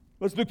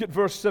 Let's look at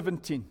verse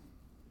 17.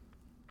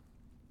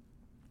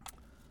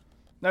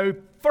 Now,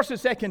 1st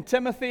and 2nd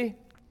Timothy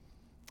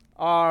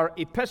are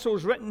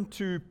epistles written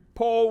to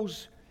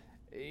Paul's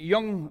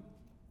young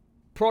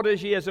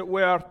protege, as it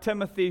were,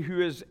 Timothy,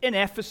 who is in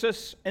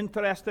Ephesus,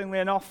 interestingly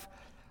enough,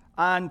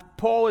 And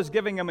Paul is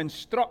giving him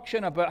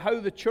instruction about how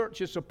the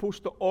church is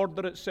supposed to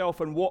order itself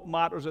and what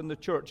matters in the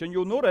church. And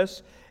you'll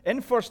notice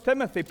in 1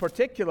 Timothy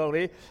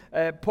particularly,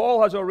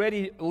 Paul has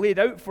already laid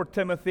out for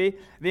Timothy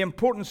the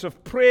importance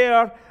of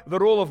prayer, the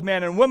role of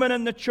men and women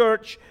in the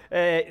church.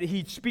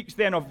 He speaks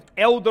then of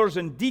elders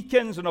and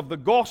deacons and of the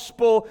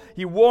gospel.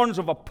 He warns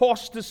of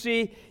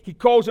apostasy. He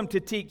calls him to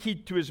take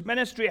heed to his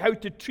ministry, how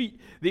to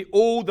treat the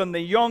old and the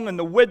young and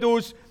the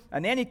widows.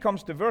 And then he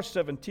comes to verse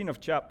 17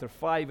 of chapter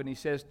 5 and he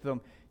says to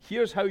them,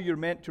 here's how you're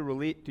meant to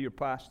relate to your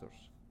pastors.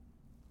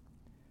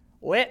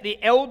 Let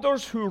the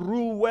elders who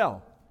rule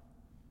well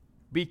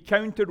be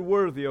counted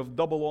worthy of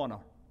double honor,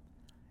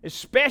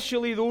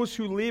 especially those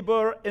who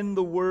labor in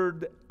the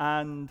word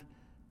and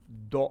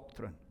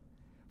doctrine.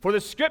 For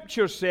the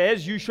scripture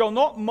says, you shall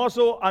not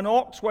muzzle an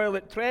ox while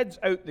it treads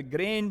out the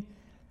grain,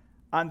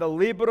 and the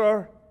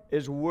laborer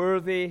is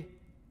worthy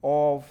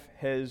of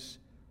his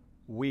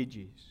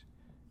wages.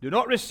 Do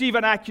not receive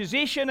an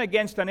accusation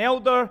against an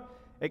elder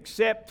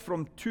except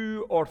from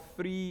 2 or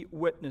 3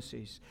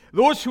 witnesses.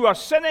 Those who are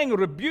sinning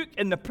rebuke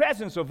in the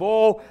presence of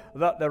all,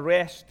 that the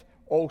rest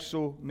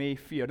also may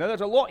fear. Now,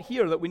 there's a lot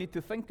here that we need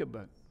to think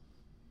about.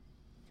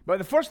 But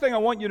the first thing I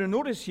want you to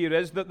notice here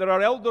is that there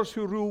are elders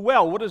who rule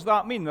well. What does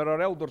that mean? There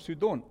are elders who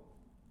don't.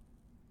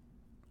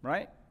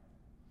 Right?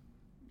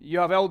 You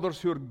have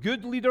elders who are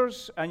good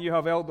leaders, and you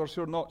have elders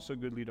who are not so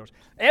good leaders.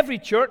 Every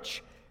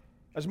church,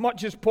 as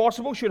much as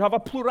possible, should have a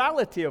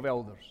plurality of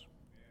elders.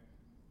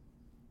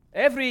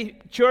 Every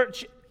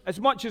church, as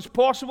much as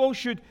possible,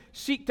 should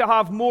seek to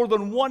have more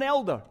than one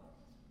elder.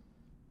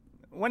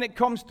 When it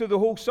comes to the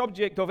whole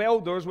subject of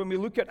elders, when we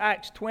look at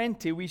Acts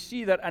 20, we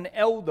see that an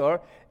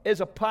elder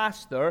is a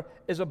pastor,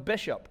 is a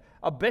bishop.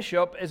 A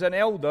bishop is an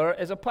elder,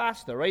 is a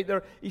pastor, right?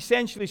 They're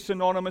essentially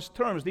synonymous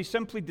terms. They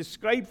simply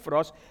describe for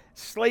us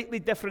slightly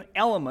different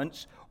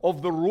elements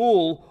of the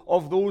role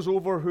of those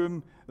over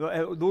whom,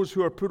 those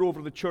who are put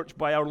over the church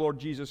by our Lord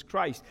Jesus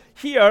Christ.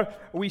 Here,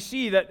 we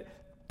see that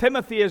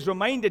Timothy is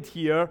reminded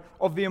here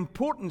of the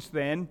importance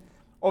then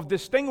of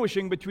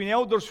distinguishing between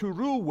elders who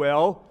rule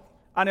well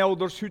and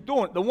elders who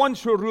don't. The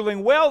ones who are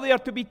ruling well, they are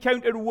to be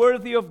counted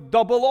worthy of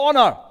double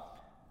honor.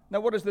 Now,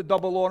 what does the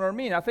double honor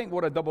mean? I think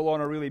what a double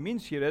honor really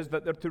means here is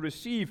that they're to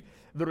receive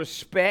the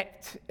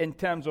respect in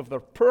terms of their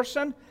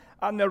person,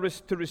 and they're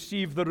to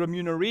receive the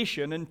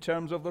remuneration in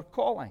terms of their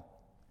calling.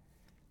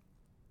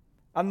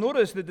 And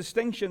notice the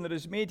distinction that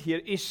is made here,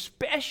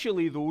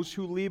 especially those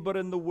who labor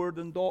in the word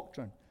and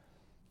doctrine.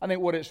 I think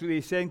what it's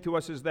really saying to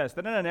us is this,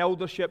 that in an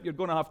eldership, you're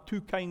going to have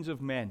 2 kinds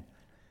of men.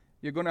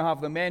 You're going to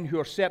have the men who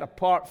are set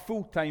apart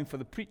full-time for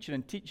the preaching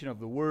and teaching of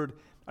the word,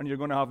 and you're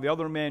going to have the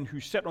other men who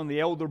sit on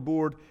the elder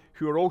board,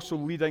 who are also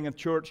leading a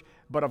church,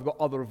 but have got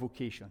other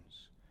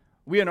vocations.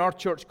 We in our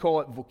church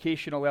call it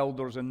vocational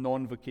elders and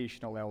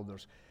non-vocational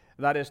elders.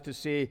 That is to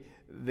say,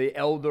 the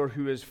elder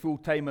who is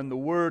full-time in the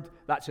word,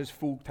 that's his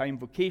full-time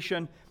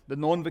vocation. The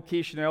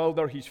non-vocational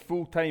elder, he's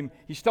full-time.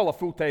 He's still a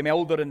full-time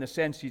elder in the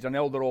sense he's an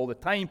elder all the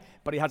time,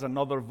 but he has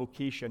another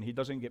vocation. He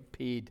doesn't get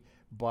paid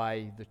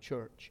by the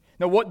church.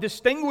 Now, what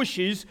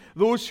distinguishes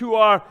those who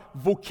are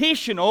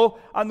vocational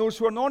and those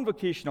who are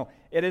non-vocational?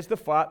 It is the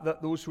fact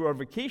that those who are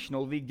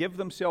vocational, they give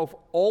themselves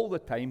all the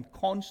time,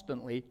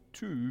 constantly,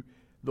 to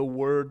the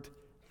word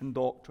and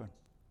doctrine.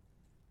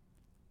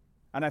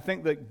 And I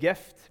think that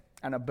gift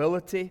and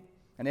ability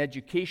and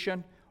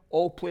education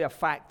all play a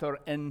factor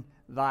in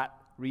that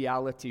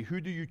reality.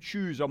 Who do you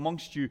choose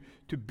amongst you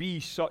to be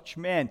such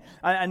men?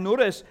 And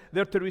notice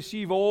they're to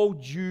receive all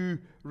due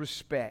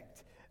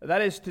respect.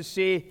 That is to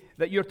say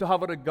that you're to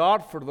have a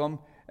regard for them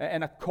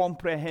in a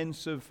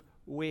comprehensive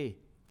way.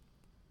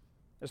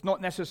 It's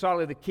not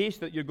necessarily the case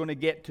that you're going to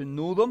get to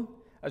know them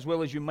as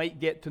well as you might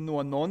get to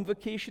know a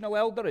non-vocational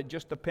elder. It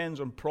just depends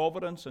on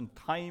providence and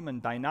time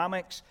and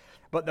dynamics.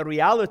 But the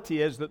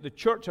reality is that the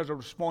church has a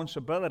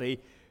responsibility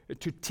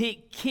to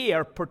take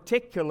care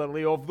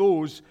particularly of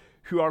those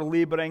who are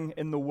laboring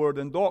in the word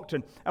and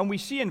doctrine. And we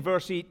see in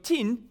verse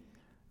 18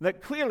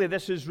 that clearly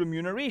this is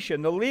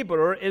remuneration. The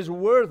laborer is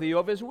worthy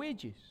of his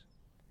wages.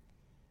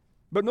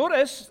 But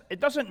notice, it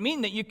doesn't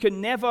mean that you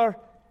can never,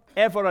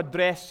 ever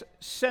address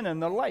sin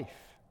in their life.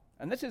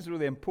 And this is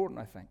really important,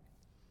 I think.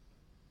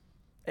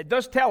 It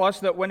does tell us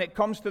that when it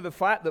comes to the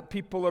fact that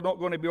people are not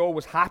going to be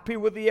always happy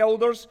with the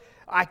elders,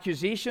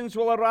 accusations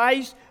will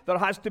arise. There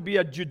has to be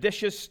a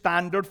judicious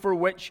standard for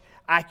which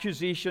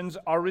accusations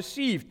are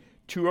received.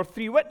 2 or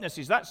 3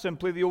 witnesses. That's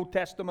simply the Old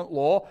Testament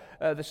law,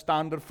 the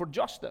standard for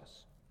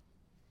justice.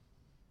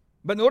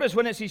 But notice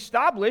when it's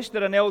established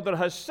that an elder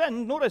has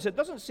sinned, notice it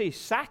doesn't say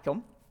sack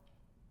him.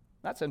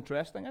 That's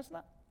interesting, isn't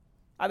it?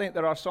 I think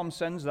there are some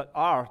sins that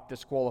are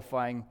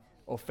disqualifying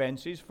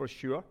offenses for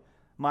sure.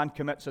 Man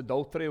commits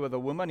adultery with a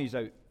woman, he's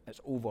out.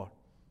 It's over.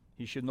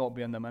 He should not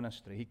be in the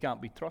ministry. He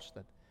can't be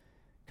trusted.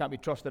 Can't be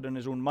trusted in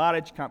his own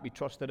marriage, can't be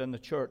trusted in the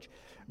church.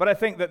 But I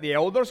think that the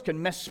elders can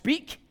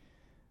misspeak.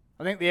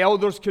 I think the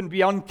elders can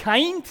be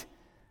unkind.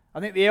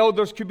 I think the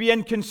elders could be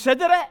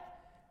inconsiderate.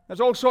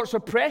 There's all sorts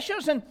of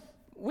pressures, and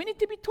we need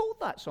to be told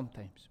that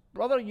sometimes.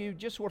 Brother, you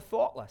just were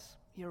thoughtless.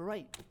 You're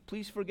right.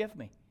 Please forgive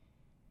me.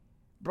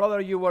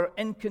 Brother, you were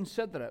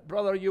inconsiderate.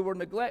 Brother, you were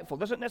neglectful.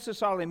 Doesn't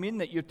necessarily mean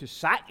that you're to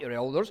sack your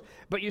elders,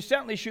 but you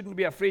certainly shouldn't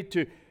be afraid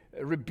to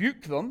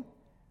rebuke them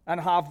and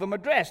have them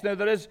addressed. Now,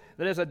 there is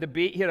a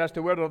debate here as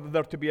to whether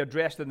they're to be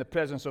addressed in the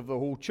presence of the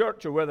whole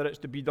church or whether it's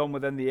to be done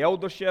within the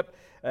eldership.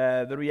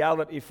 The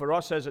reality for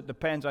us is it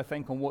depends, I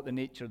think, on what the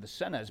nature of the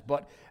sin is,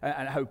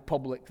 and how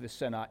public the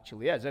sin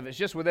actually is. If it's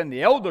just within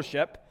the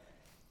eldership,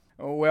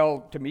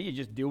 well, to me, you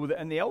just deal with it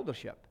in the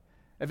eldership.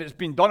 If it's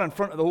been done in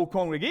front of the whole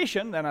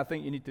congregation, then I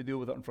think you need to deal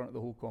with it in front of the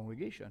whole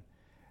congregation.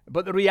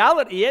 But the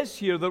reality is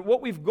here that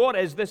what we've got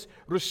is this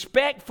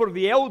respect for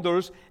the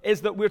elders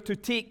is that we're to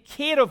take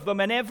care of them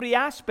in every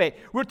aspect.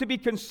 We're to be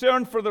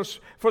concerned for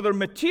their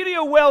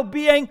material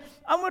well-being,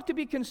 and we're to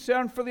be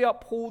concerned for the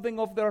upholding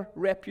of their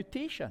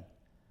reputation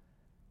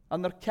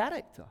and their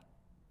character.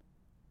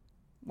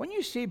 When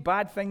you say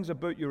bad things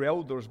about your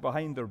elders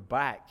behind their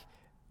back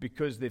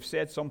because they've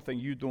said something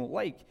you don't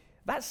like,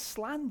 that's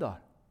slander.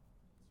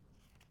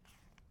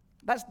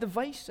 That's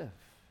divisive.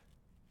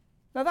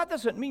 Now, that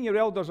doesn't mean your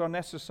elders are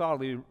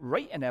necessarily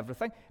right in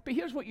everything, but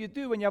here's what you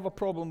do when you have a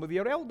problem with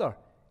your elder.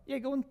 You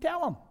go and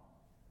tell him.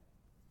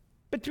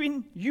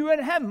 Between you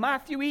and him,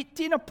 Matthew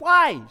 18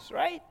 applies,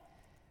 right?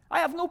 I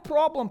have no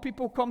problem.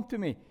 People come to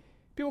me.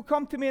 People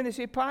come to me and they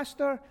say,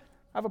 Pastor,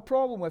 I have a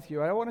problem with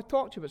you. I want to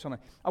talk to you about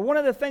something. And one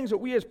of the things that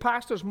we as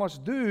pastors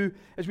must do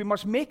is we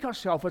must make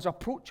ourselves as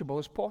approachable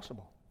as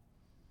possible.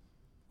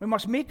 We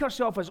must make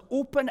ourselves as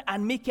open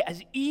and make it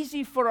as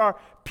easy for our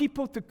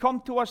people to come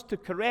to us, to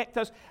correct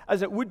us,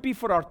 as it would be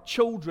for our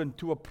children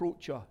to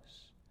approach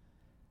us.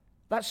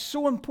 That's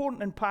so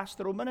important in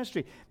pastoral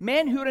ministry.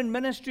 Men who are in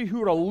ministry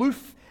who are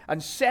aloof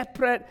and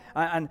separate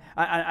and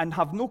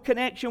have no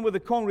connection with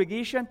the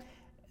congregation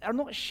are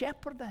not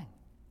shepherding.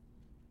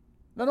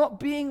 They're not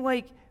being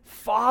like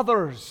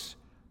fathers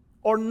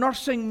or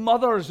nursing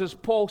mothers, as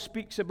Paul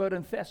speaks about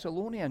in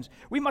Thessalonians.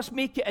 We must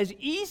make it as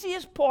easy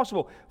as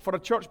possible for a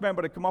church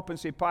member to come up and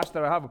say,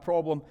 Pastor, I have a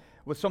problem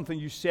with something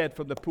you said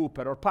from the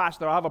pulpit, or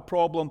Pastor, I have a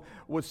problem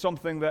with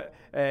something that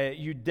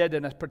you did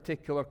in a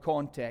particular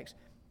context.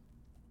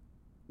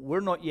 We're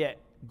not yet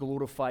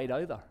glorified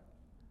either.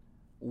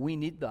 We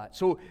need that.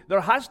 So there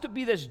has to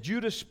be this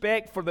due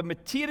respect for the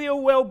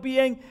material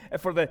well-being,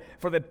 for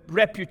the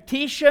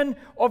reputation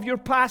of your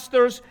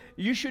pastors.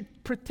 You should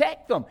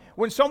protect them.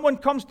 When someone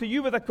comes to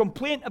you with a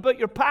complaint about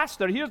your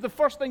pastor, here's the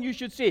first thing you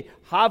should say: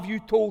 have you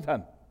told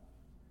him?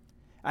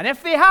 And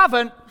if they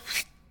haven't,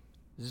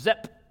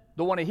 zip.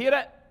 Don't want to hear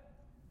it?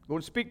 Go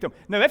and speak to him.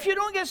 Now, if you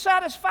don't get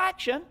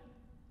satisfaction,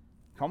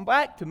 come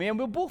back to me and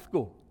we'll both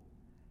go.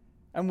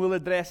 And we'll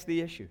address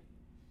the issue.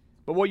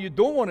 But what you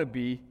don't want to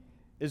be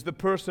is the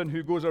person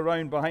who goes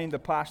around behind the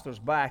pastor's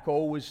back,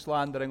 always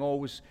slandering,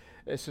 always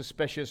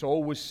suspicious,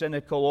 always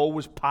cynical,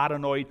 always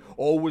paranoid,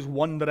 always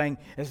wondering,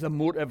 is the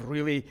motive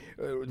really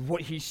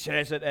what he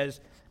says it is?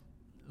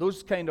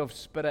 Those kind of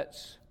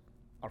spirits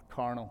are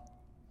carnal.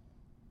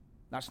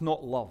 That's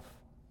not love.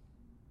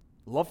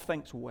 Love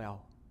thinks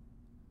well.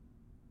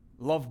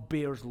 Love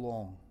bears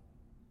long.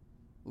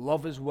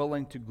 Love is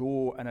willing to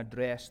go and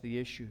address the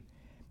issue.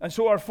 And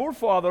so our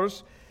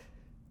forefathers,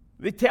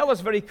 they tell us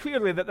very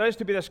clearly that there is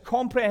to be this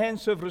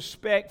comprehensive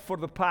respect for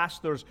the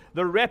pastors,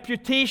 their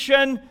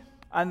reputation,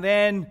 and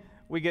then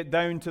we get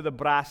down to the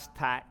brass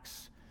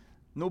tacks.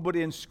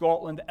 Nobody in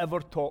Scotland ever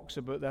talks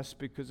about this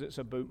because it's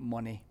about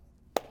money,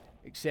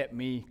 except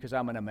me, because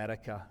I'm in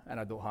America and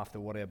I don't have to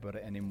worry about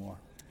it anymore.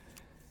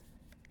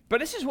 But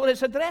this is what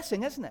it's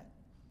addressing, isn't it?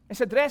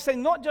 It's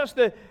addressing not just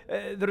the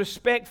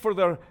respect for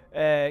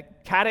their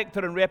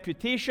character and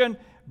reputation,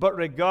 but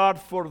regard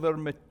for their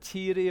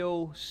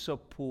material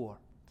support.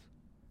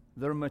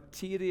 Their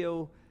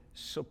material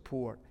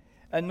support.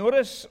 And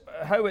notice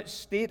how it's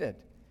stated,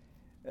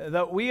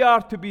 that we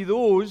are to be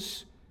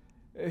those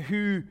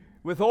who,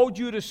 with all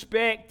due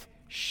respect,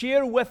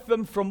 share with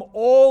them from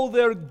all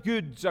their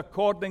goods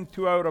according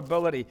to our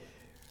ability.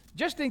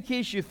 Just in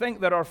case you think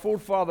that our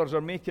forefathers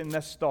are making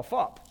this stuff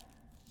up,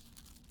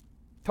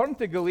 turn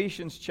to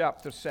Galatians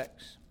chapter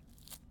 6.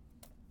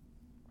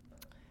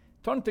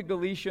 Turn to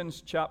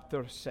Galatians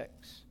chapter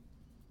 6.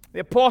 The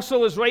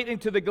apostle is writing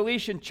to the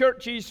Galatian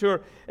churches who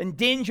are in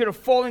danger of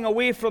falling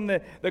away from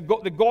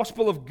the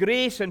gospel of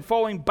grace and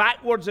falling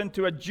backwards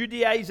into a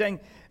Judaizing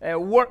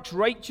works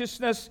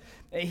righteousness.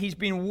 He's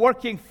been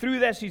working through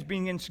this. He's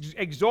been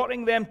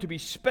exhorting them to be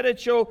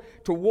spiritual,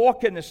 to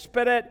walk in the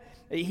Spirit.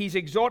 He's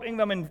exhorting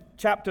them in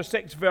chapter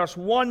 6, verse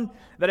 1,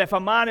 that if a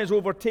man is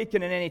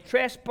overtaken in any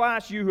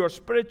trespass, you who are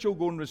spiritual,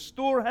 go and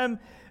restore him,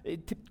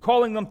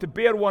 calling them to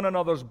bear one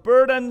another's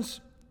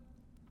burdens.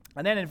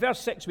 And then in verse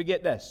 6 we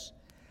get this: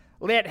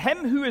 let him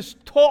who is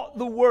taught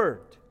the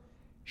word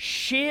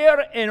share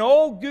in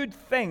all good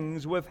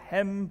things with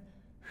him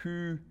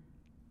who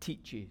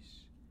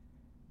teaches.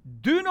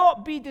 Do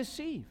not be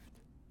deceived.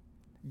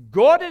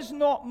 God is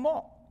not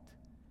mocked.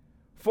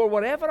 For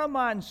whatever a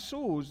man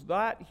sows,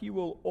 that he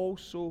will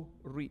also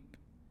reap.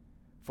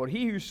 For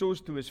he who sows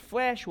to his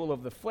flesh will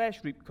of the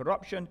flesh reap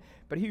corruption,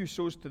 but he who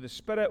sows to the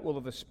Spirit will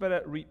of the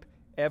Spirit reap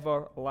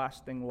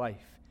everlasting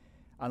life.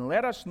 And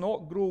let us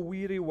not grow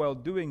weary while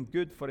doing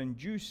good, for in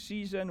due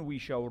season we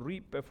shall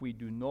reap if we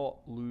do not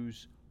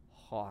lose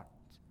heart.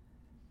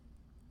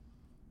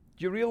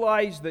 Do you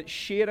realize that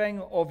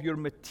sharing of your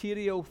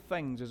material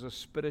things is a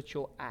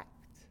spiritual act?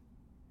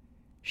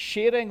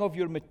 Sharing of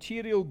your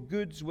material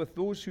goods with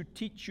those who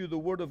teach you the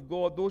Word of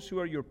God, those who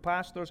are your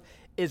pastors,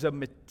 is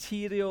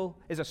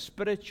a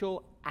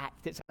spiritual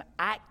act. It's an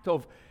act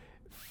of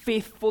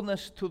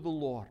faithfulness to the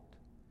Lord.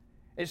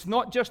 It's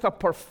not just a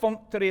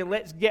perfunctory,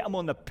 let's get him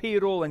on the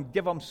payroll and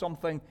give him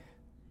something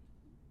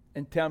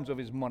in terms of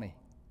his money.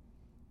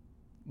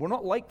 We're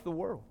not like the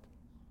world.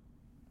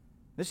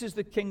 This is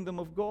the kingdom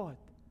of God.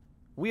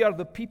 We are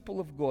the people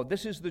of God.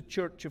 This is the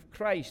church of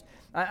Christ.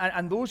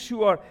 And those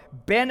who are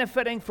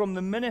benefiting from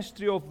the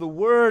ministry of the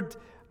Word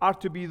are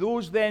to be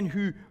those then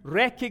who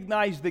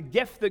recognize the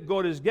gift that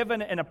God has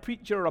given in a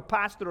preacher or a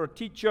pastor or a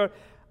teacher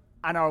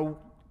and are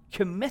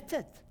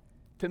committed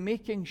to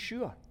making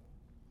sure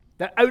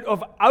that out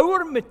of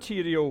our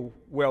material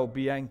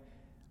well-being,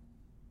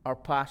 our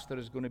pastor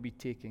is going to be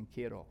taken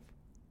care of.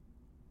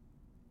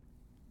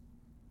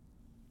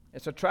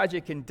 It's a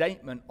tragic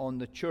indictment on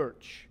the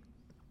church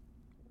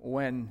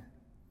when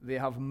they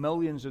have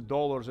millions of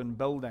dollars in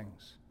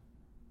buildings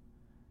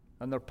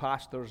and their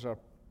pastors are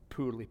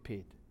poorly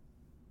paid.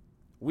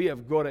 We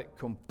have got it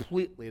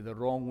completely the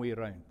wrong way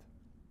around.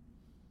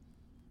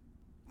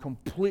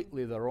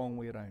 Completely the wrong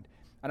way around.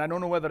 And I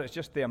don't know whether it's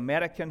just the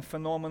American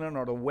phenomenon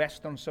or the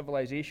Western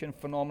civilization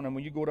phenomenon.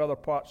 When you go to other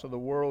parts of the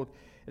world,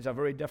 it's a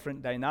very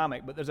different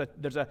dynamic. But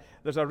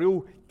there's a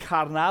real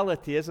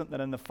carnality, isn't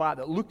there, in the fact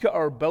that look at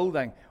our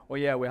building. Oh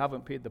yeah, we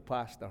haven't paid the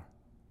pastor.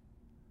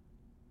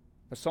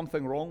 There's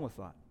something wrong with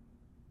that.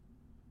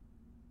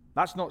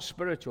 That's not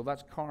spiritual,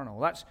 that's carnal.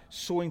 That's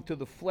sowing to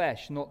the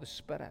flesh, not the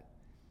spirit.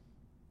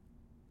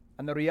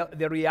 And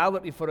the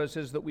reality for us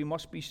is that we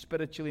must be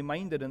spiritually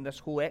minded in this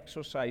whole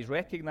exercise,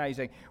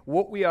 recognizing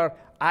what we are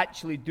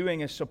actually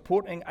doing is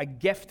supporting a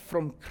gift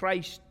from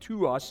Christ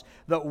to us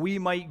that we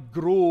might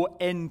grow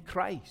in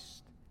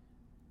Christ.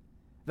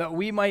 That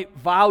we might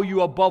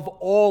value above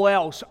all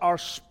else our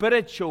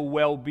spiritual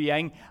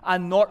well-being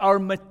and not our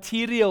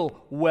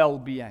material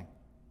well-being.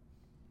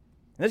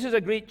 This is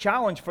a great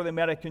challenge for the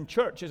American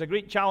church. It's a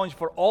great challenge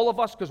for all of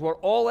us because we're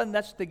all in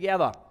this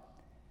together.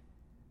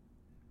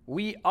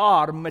 We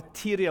are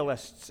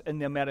materialists in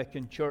the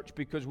American church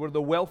because we're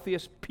the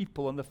wealthiest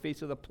people on the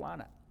face of the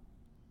planet.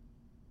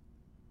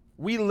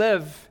 We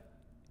live,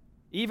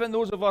 even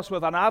those of us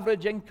with an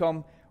average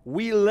income,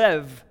 we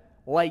live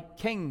like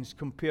kings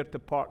compared to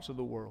parts of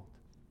the world.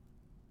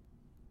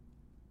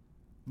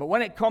 But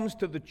when it comes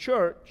to the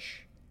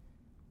church,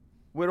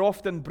 we're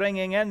often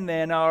bringing in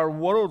then our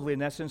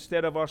worldliness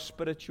instead of our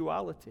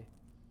spirituality.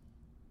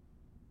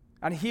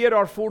 And here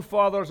our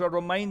forefathers are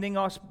reminding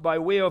us by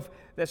way of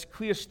this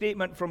clear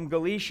statement from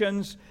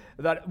Galatians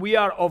that we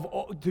are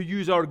to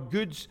use our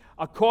goods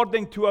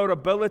according to our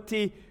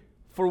ability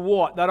for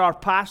what? That our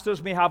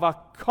pastors may have a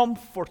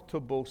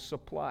comfortable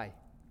supply.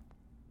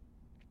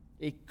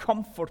 A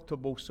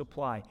comfortable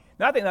supply.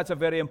 Now I think that's a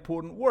very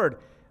important word.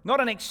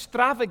 Not an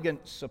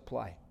extravagant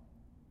supply.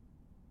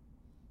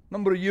 A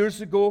number of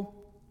years ago,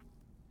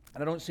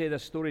 and I don't say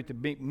this story to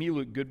make me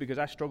look good because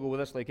I struggle with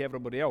this like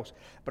everybody else.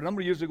 But a number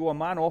of years ago, a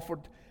man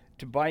offered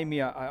to buy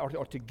me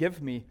or to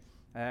give me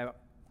a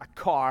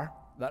car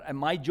that, in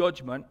my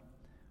judgment,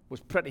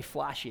 was pretty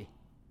flashy.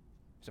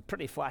 It's a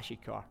pretty flashy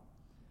car.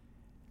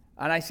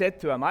 And I said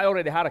to him, I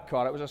already had a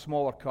car. It was a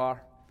smaller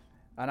car.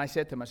 And I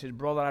said to him, I said,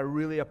 brother, I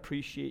really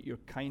appreciate your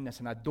kindness,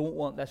 and I don't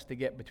want this to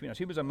get between us.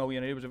 He was a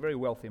millionaire. He was a very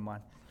wealthy man.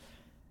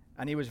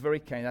 And he was very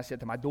kind. I said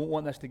to him, I don't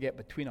want this to get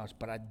between us,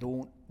 but I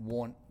don't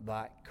want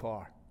that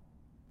car.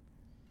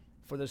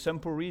 For the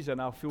simple reason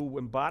I feel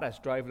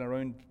embarrassed driving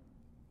around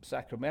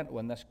Sacramento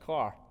in this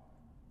car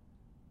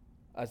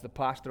as the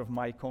pastor of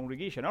my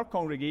congregation. Our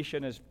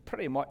congregation is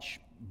pretty much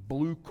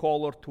blue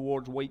collar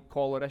towards white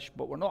collar-ish,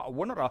 but we're not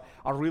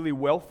a really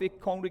wealthy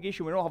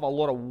congregation. We don't have a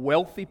lot of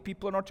wealthy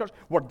people in our church.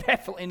 We're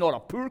definitely not a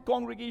poor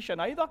congregation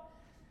either.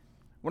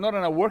 We're not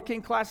in a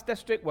working class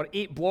district. We're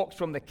 8 blocks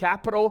from the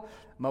capital,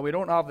 but we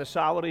don't have the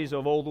salaries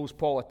of all those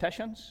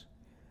politicians.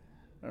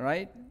 All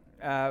right?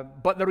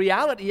 But the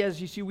reality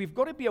is, you see, we've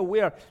got to be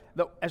aware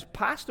that as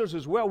pastors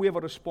as well, we have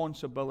a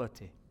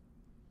responsibility.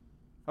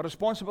 A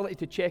responsibility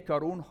to check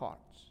our own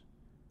hearts.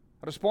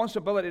 A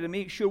responsibility to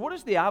make sure, what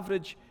is the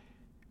average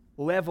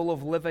level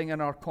of living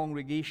in our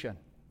congregation?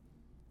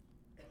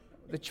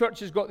 The church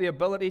has got the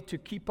ability to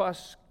keep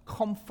us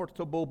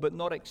comfortable but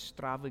not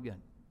extravagant.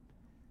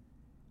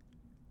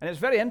 And it's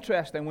very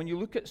interesting when you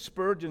look at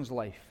Spurgeon's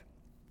life.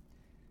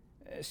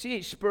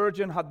 C.H.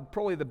 Spurgeon had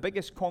probably the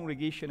biggest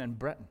congregation in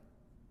Britain.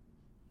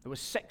 There was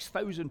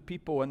 6,000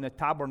 people in the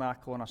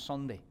tabernacle on a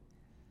Sunday.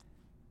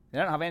 They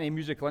didn't have any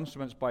musical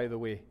instruments, by the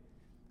way.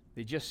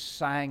 They just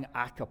sang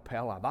a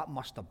cappella. That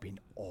must have been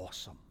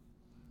awesome.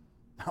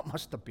 That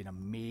must have been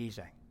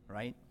amazing,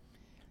 right?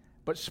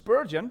 But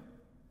Spurgeon,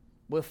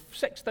 with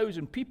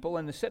 6,000 people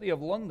in the city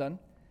of London,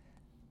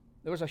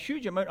 there was a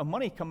huge amount of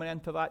money coming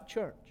into that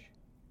church.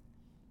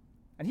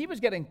 And he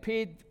was getting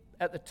paid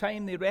at the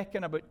time, they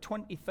reckon, about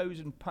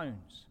 £20,000,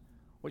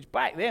 which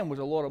back then was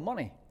a lot of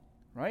money,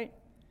 right?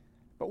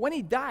 But when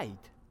he died,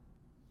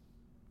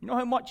 you know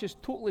how much his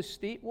total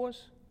estate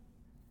was?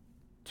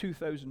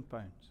 £2,000.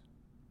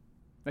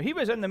 Now, he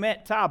was in the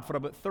Met Tab for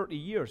about 30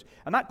 years,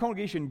 and that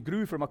congregation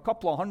grew from a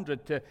couple of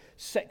hundred to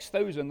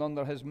 6,000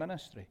 under his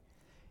ministry.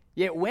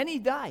 Yet when he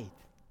died,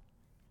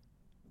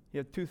 he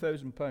had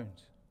 £2,000.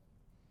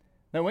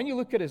 Now, when you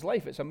look at his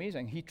life, it's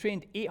amazing. He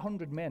trained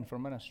 800 men for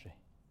ministry.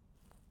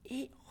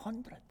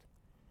 800.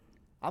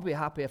 I'll be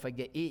happy if I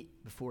get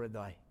 8 before I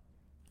die.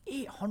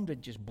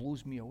 800 just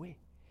blows me away.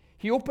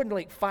 He opened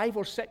like 5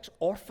 or 6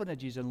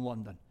 orphanages in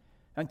London.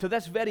 And to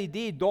this very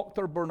day,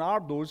 Dr.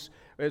 Bernardo's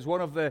is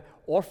one of the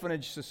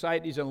orphanage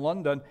societies in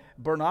London.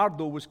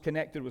 Bernardo was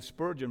connected with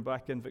Spurgeon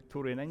back in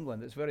Victorian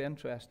England. It's very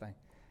interesting.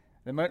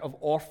 The amount of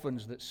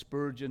orphans that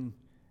Spurgeon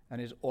and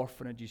his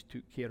orphanages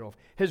took care of.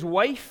 His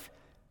wife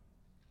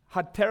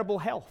had terrible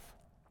health.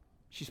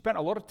 She spent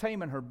a lot of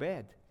time in her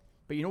bed.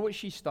 But you know what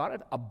she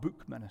started? A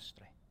book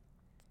ministry.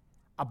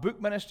 A book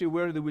ministry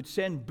where they would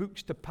send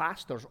books to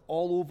pastors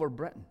all over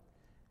Britain,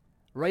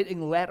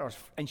 writing letters,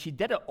 and she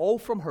did it all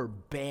from her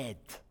bed.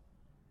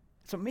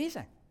 It's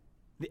amazing,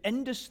 the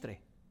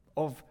industry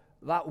of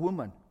that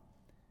woman.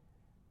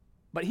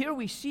 But here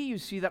you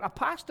see that a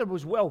pastor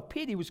was well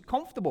paid, he was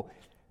comfortable,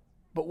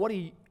 but what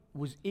he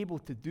was able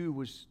to do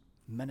was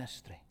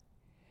ministry.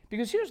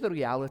 Because here's the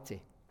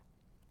reality.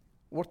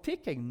 We're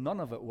taking none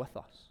of it with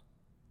us.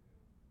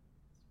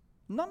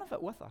 None of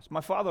it with us. My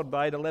father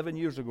died 11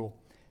 years ago,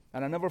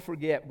 and I never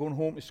forget going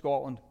home to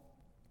Scotland.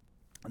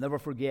 I never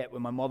forget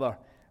when my mother,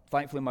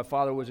 thankfully my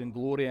father was in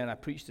glory, and I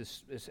preached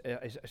his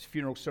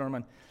funeral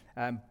sermon.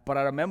 But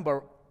I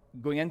remember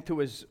going into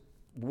his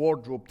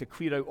wardrobe to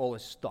clear out all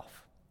his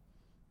stuff,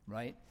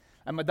 right?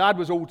 And my dad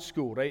was old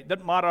school, right?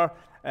 Didn't matter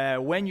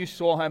when you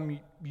saw him,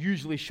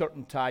 usually shirt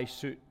and tie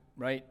suit,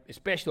 right?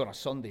 Especially on a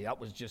Sunday. That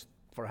was just,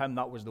 for him,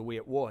 that was the way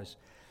it was.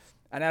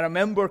 And I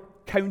remember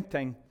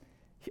counting,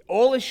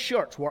 all his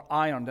shirts were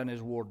ironed in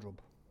his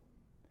wardrobe.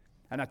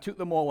 And I took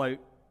them all out,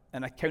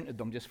 and I counted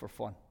them just for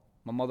fun.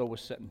 My mother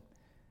was sitting.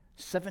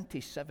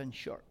 77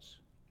 shirts.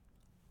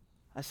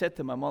 I said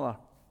to my mother,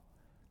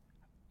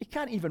 he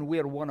can't even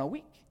wear one a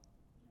week.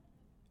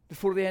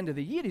 Before the end of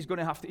the year, he's going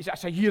to have to,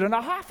 that's a year and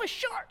a half of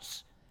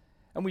shirts.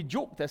 And we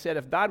joked. I said,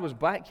 if Dad was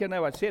back here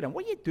now, I'd say to him,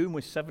 what are you doing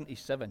with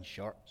 77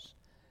 shirts?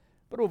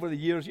 But over the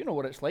years, you know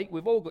what it's like.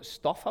 We've all got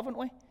stuff, haven't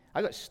we?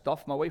 I got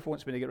stuff. My wife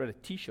wants me to get rid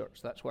of T-shirts.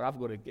 That's where I've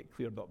got to get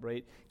cleared up,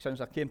 right? Since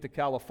I came to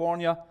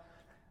California,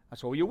 I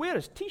said, all you wear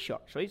is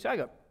T-shirts, right? So I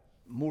got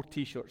more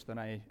T-shirts than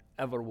I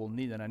ever will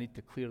need, and I need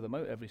to clear them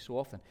out every so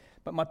often.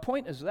 But my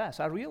point is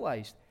this. I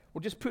realized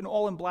we're just putting it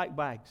all in black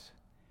bags,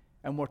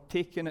 and we're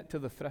taking it to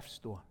the thrift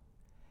store,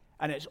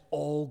 and it's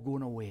all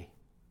going away.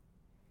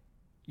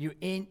 You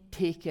ain't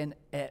taking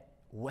it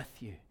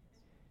with you.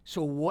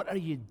 So what are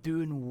you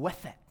doing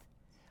with it?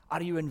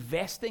 Are you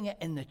investing it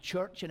in the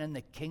church and in the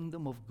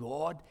kingdom of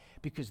God?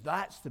 Because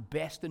that's the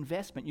best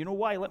investment. You know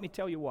why? Let me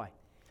tell you why.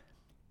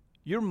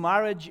 Your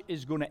marriage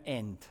is going to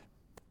end.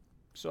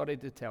 Sorry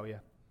to tell you.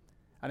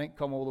 I didn't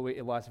come all the way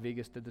to Las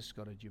Vegas to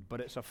discourage you, but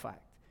it's a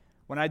fact.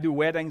 When I do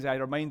weddings, I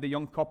remind the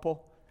young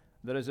couple,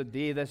 there is a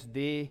day, this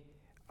day,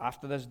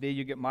 after this day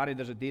you get married,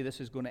 there's a day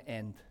this is going to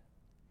end.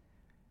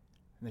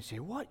 And they say,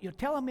 what? You're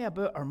telling me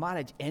about our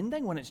marriage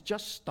ending when it's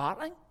just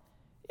starting?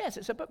 Yes,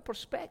 it's about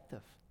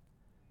perspective.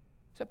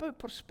 It's about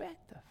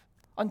perspective.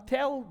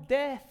 Until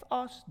death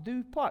us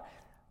do part.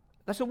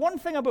 That's the one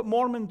thing about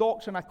Mormon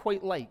doctrine I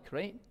quite like,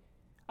 right?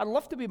 I'd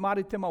love to be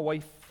married to my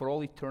wife for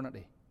all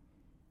eternity.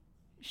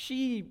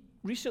 She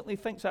recently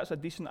thinks that's a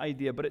decent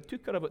idea, but it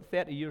took her about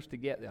 30 years to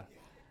get there.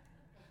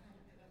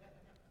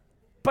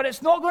 But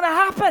it's not going to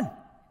happen.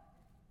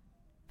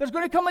 There's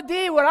going to come a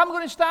day where I'm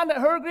going to stand at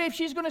her grave,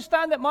 she's going to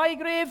stand at my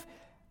grave,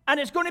 and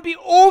it's going to be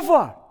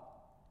over.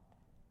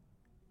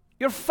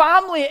 Your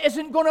family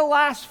isn't going to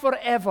last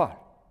forever.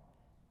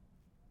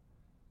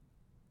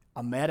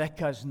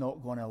 America's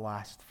not going to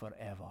last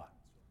forever.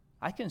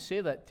 I can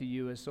say that to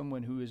you as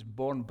someone who is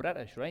born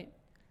British, right?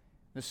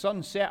 The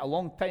sun set a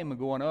long time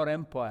ago on our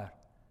empire.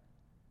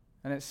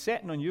 And it's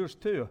setting on yours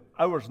too.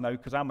 Ours now,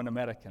 because I'm an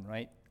American,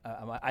 right?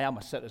 I am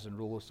a citizen,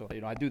 Rolo, so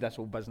I do this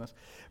whole business.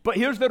 But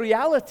here's the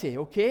reality,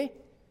 okay?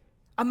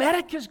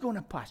 America's going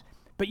to pass.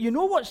 But you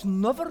know what's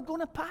never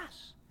going to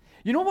pass?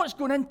 You know what's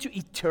going into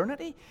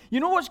eternity? You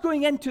know what's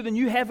going into the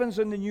new heavens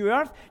and the new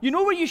earth? You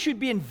know where you should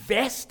be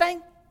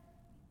investing?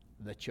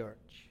 The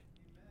church.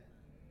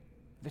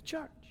 The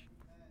church.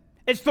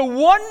 It's the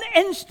one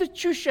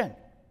institution,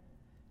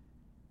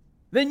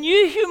 the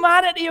new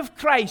humanity of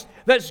Christ,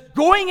 that's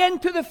going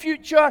into the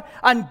future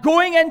and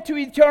going into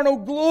eternal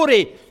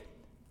glory.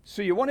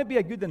 So you want to be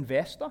a good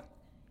investor?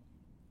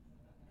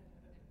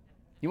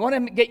 You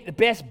want to get the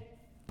best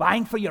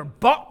bang for your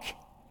buck?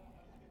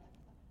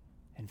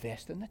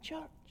 Invest in the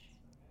church.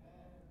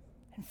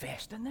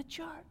 Invest in the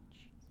church.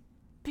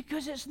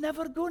 Because it's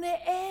never going to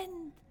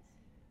end.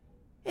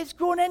 It's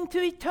going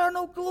into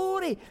eternal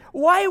glory.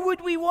 Why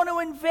would we want to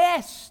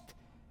invest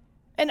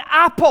in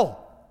Apple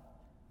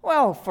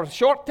Well, for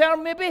short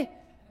term maybe,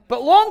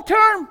 but long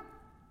term,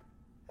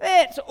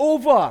 it's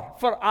over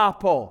for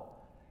Apple.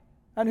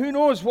 And who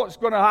knows what's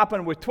going to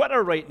happen with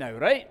Twitter right now,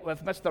 right?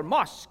 With Mr.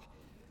 Musk.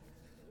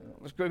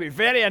 It's going to be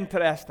very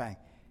interesting.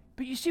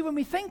 But you see, when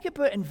we think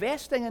about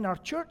investing in our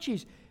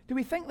churches, do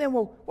we think then,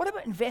 well, what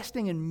about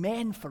investing in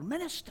men for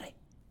ministry?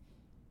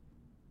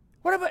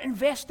 What about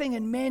investing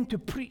in men to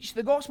preach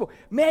the gospel?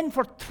 Men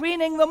for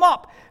training them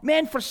up.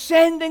 Men for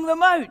sending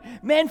them out.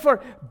 Men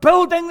for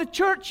building the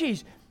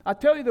churches. I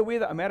tell you the way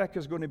that America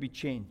is going to be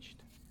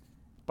changed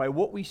by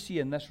what we see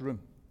in this room.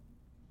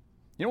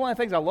 You know one of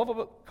the things I love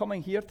about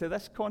coming here to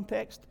this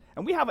context?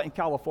 And we have it in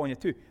California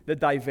too, the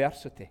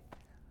diversity.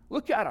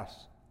 Look at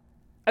us.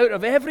 Out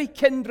of every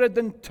kindred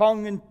and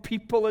tongue and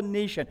people and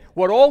nation,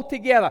 we're all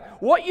together.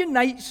 What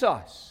unites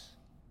us?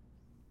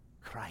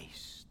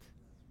 Christ.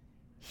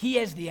 He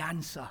is the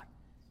answer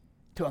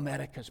to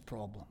America's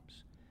problems.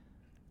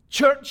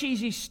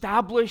 Churches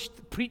established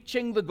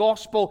preaching the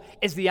gospel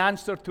is the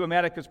answer to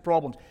America's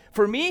problems.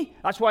 For me,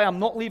 that's why I'm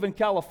not leaving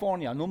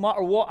California. No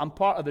matter what, I'm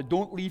part of the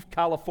Don't Leave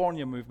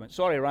California movement.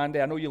 Sorry, Randy,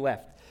 I know you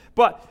left.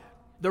 But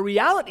the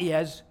reality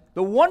is,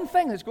 the one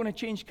thing that's going to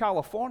change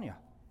California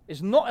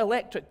is not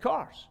electric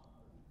cars.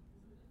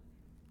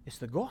 It's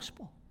the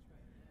gospel.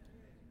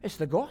 It's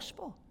the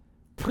gospel.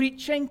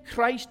 Preaching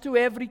Christ to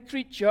every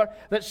creature,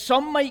 that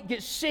some might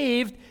get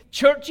saved,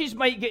 churches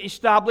might get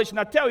established. And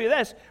I tell you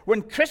this,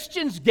 when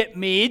Christians get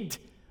made,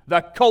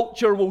 the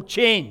culture will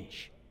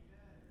change.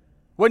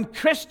 When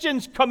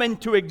Christians come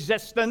into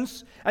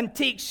existence and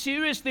take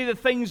seriously the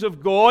things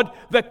of God,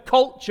 the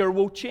culture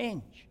will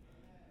change.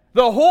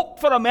 The hope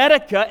for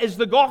America is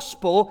the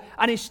gospel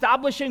and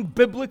establishing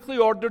biblically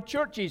ordered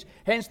churches.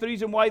 Hence the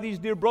reason why these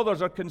dear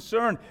brothers are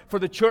concerned for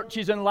the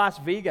churches in Las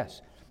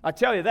Vegas. I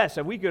tell you this,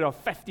 if we could have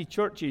 50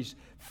 churches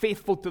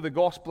faithful to the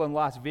gospel in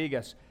Las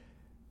Vegas,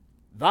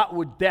 that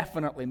would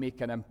definitely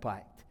make an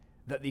impact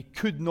that they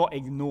could not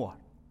ignore.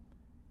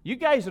 You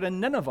guys are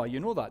in Nineveh, you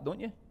know that, don't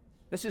you?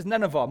 This is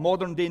Nineveh,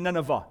 modern day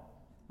Nineveh,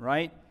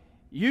 right?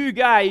 You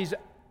guys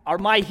are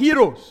my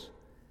heroes.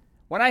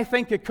 When I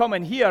think of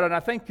coming here and I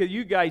think of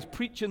you guys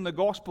preaching the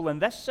gospel in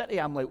this city,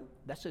 I'm like,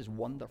 this is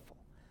wonderful.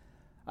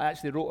 I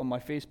actually wrote on my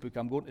Facebook,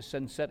 I'm going to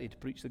Sin City to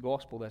preach the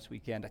gospel this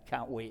weekend. I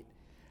can't wait.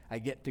 I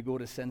get to go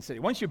to Sin City.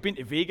 Once you've been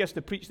to Vegas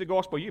to preach the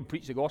gospel, you can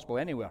preach the gospel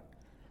anywhere.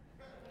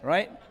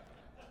 Right?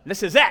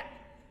 This is it.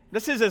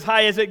 This is as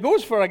high as it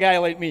goes for a guy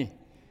like me.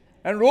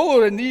 And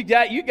Rollo and you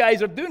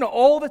guys are doing it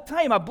all the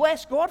time. I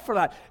bless God for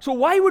that. So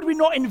why would we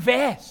not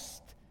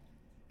invest?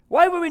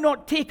 Why would we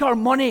not take our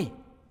money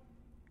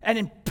and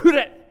then put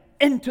it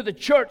into the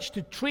church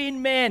to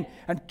train men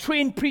and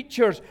train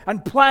preachers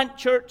and plant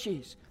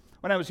churches?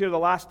 When I was here the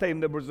last time,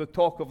 there was the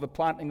talk of the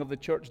planting of the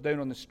church down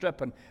on the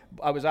Strip, and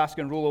I was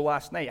asking Rollo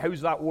last night,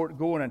 how's that work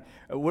going, and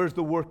where's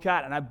the work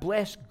at? And I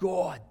bless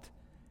God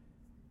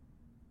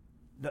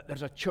that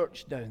there's a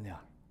church down there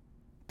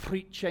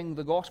preaching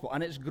the gospel,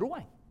 and it's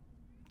growing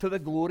to the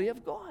glory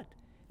of God.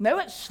 Now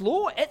it's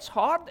slow, it's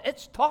hard,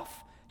 it's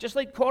tough, just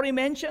like Corey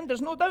mentioned,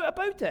 there's no doubt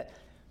about it.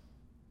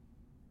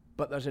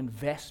 But there's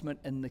investment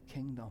in the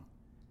kingdom.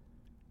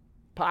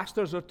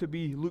 Pastors are to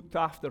be looked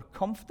after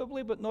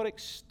comfortably, but not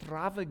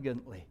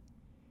extravagantly.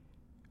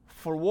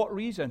 For what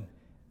reason?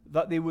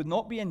 That they would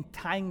not be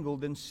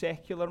entangled in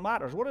secular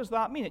matters. What does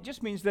that mean? It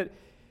just means that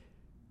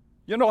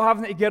you're not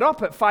having to get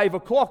up at 5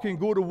 o'clock and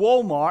go to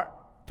Walmart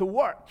to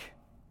work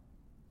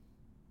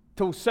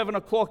till 7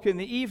 o'clock in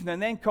the evening,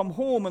 and then come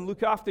home and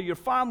look after your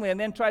family, and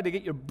then try to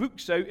get your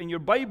books out and your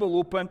Bible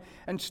open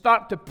and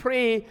start to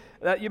pray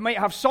that you might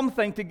have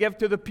something to give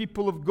to the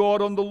people of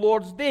God on the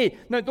Lord's day.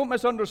 Now, don't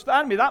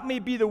misunderstand me. That may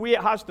be the way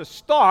it has to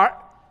start,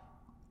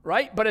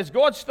 right? But as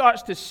God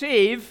starts to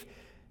save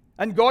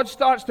and God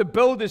starts to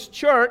build His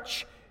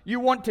church, you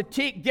want to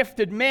take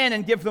gifted men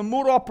and give them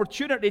more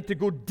opportunity to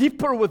go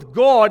deeper with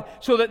God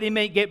so that they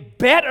might get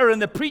better in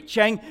the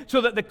preaching,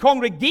 so that the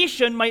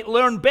congregation might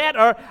learn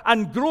better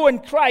and grow in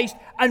Christ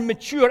and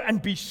mature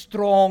and be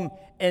strong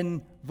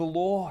in the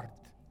Lord.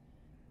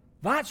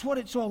 That's what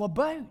it's all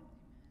about.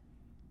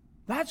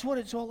 That's what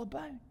it's all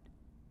about.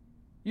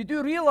 You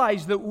do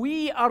realize that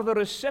we are the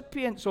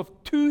recipients of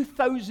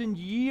 2,000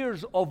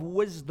 years of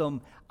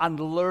wisdom and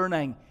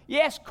learning.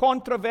 Yes,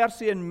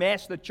 controversy and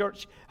mess. The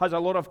church has a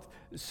lot of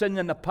sin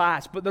in the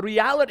past. But the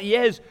reality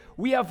is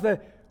we have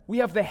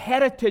the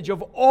heritage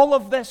of all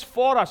of this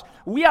for us.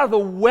 We are the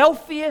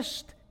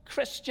wealthiest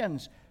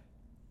Christians,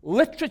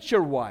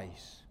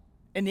 literature-wise,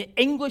 in the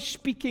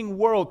English-speaking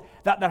world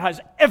that there has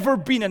ever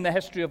been in the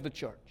history of the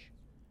church.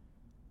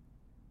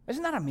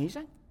 Isn't that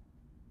amazing?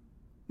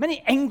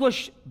 Many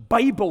English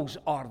Bibles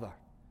are there.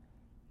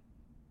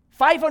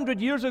 500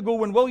 years ago,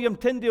 when William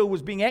Tyndale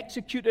was being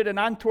executed in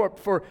Antwerp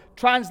for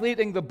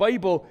translating the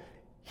Bible,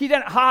 he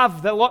didn't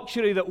have the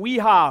luxury that we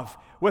have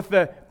with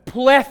the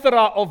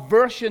plethora of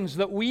versions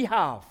that we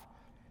have.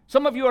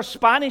 Some of you are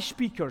Spanish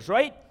speakers,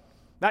 right?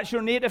 That's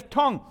your native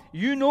tongue.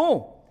 You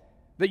know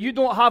that you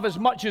don't have as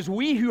much as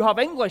we who have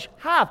English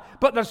have.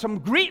 But there's some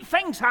great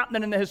things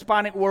happening in the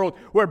Hispanic world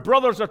where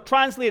brothers are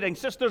translating,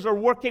 sisters are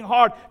working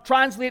hard,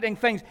 translating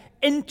things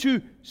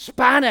into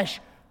Spanish.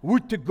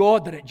 Would to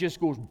God that it just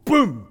goes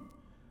boom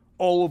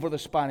all over the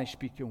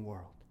Spanish-speaking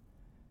world.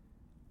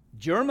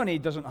 Germany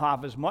doesn't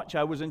have as much.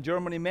 I was in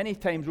Germany many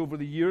times over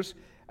the years,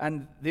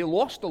 and they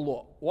lost a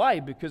lot. Why?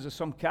 Because of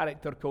some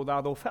character called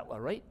Adolf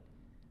Hitler, right?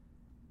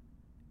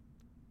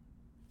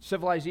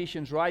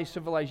 Civilizations rise,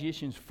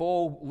 civilizations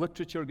fall,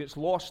 literature gets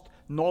lost,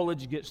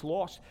 knowledge gets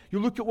lost. You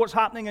look at what's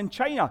happening in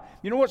China.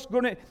 You know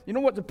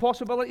what the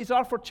possibilities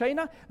are for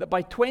China? That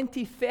by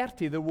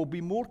 2030 there will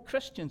be more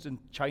Christians in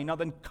China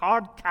than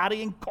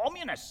card-carrying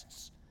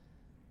communists.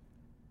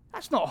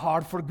 That's not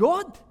hard for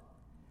God.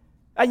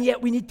 And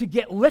yet we need to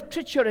get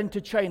literature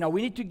into China.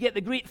 We need to get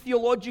the great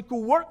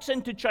theological works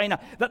into China,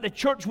 that the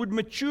church would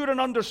mature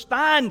and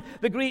understand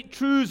the great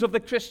truths of the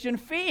Christian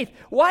faith.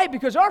 Why?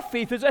 Because our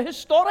faith is a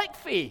historic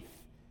faith.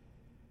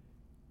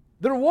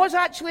 There was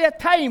actually a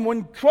time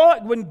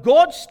when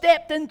God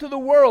stepped into the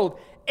world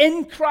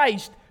in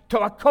Christ to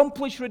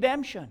accomplish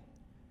redemption.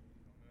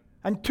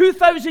 And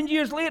 2,000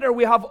 years later,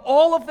 we have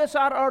all of this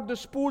at our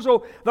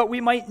disposal that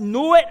we might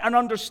know it and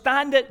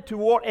understand it. To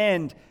what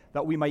end?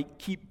 That we might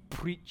keep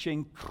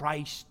preaching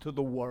Christ to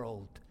the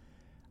world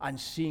and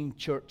seeing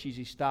churches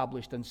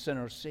established and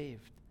sinners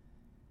saved.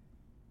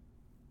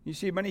 You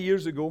see, many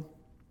years ago,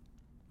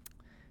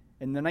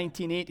 in the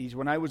 1980s,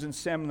 when I was in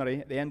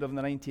seminary at the end of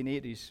the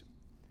 1980s,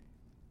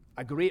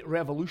 a great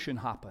revolution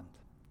happened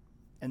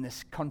in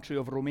this country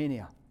of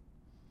Romania.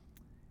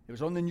 It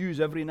was on the news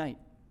every night.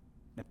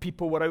 The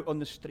people were out on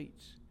the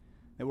streets.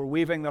 They were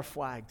waving their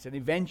flags. And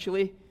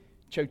eventually,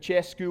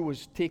 Ceausescu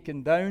was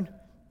taken down.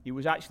 He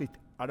was actually,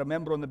 I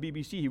remember on the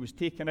BBC, he was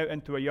taken out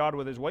into a yard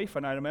with his wife,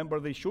 and I remember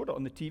they showed it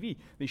on the TV.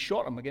 They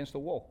shot him against the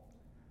wall.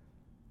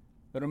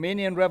 The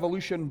Romanian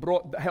Revolution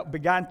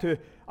began to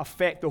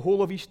affect the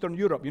whole of Eastern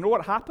Europe. You know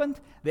what happened?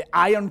 The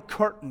Iron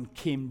Curtain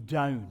came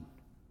down.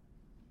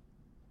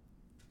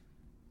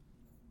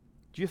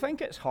 Do you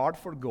think it's hard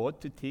for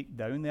God to take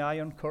down the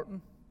Iron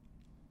Curtain?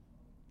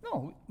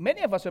 No,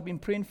 many of us have been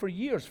praying for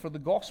years for the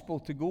gospel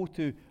to go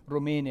to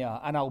Romania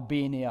and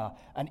Albania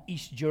and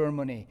East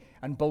Germany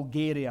and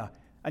Bulgaria,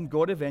 and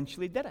God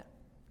eventually did it.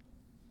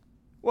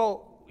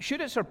 Well,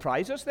 should it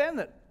surprise us then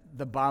that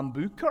the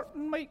bamboo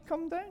curtain might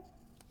come down?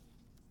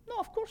 No,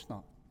 of course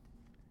not.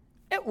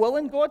 It will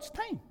in God's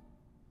time.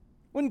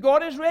 When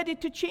God is ready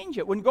to change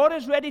it, when God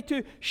is ready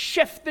to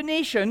shift the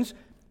nations,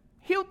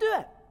 He'll do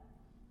it.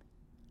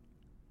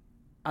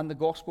 And the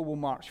gospel will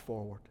march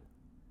forward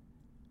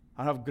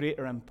and have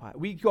greater impact.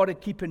 We've got to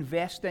keep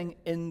investing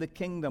in the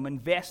kingdom,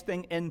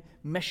 investing in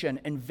mission,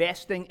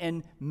 investing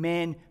in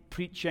men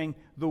preaching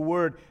the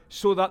word,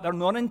 so that they're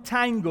not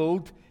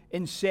entangled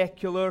in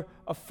secular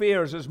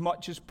affairs as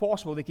much as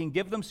possible. They can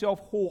give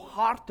themselves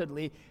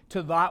wholeheartedly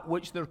to that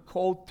which they're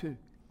called to.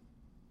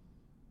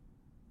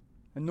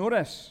 And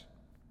notice,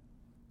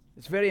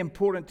 it's very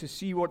important to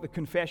see what the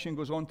confession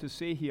goes on to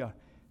say here,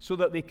 so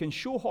that they can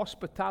show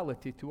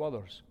hospitality to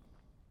others.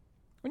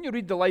 When you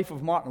read the life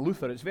of Martin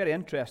Luther, it's very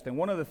interesting.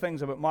 One of the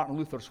things about Martin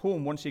Luther's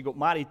home, once he got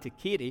married to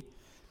Katie,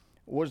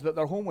 was that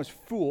their home was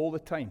full all the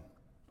time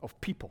of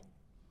people.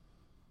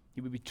 He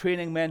would be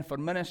training men for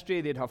ministry.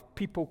 They'd have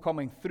people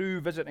coming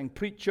through, visiting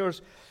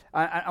preachers.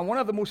 And one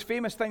of the most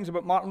famous things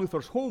about Martin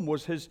Luther's home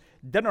was his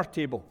dinner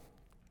table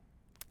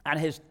and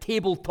his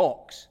table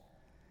talks.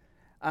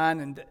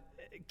 And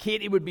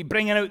Katie would be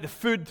bringing out the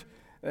food.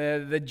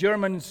 The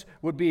Germans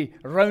would be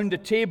round the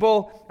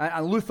table,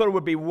 and Luther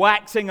would be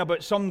waxing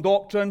about some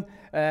doctrine.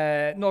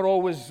 Not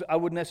always I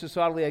would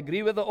necessarily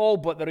agree with it all,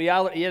 but the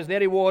reality is there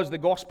he was, the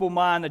gospel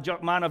man, the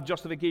man of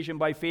justification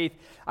by faith,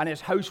 and his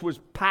house was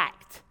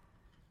packed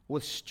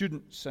with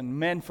students and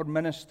men for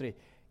ministry,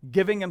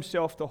 giving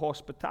himself to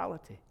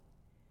hospitality.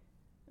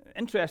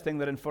 Interesting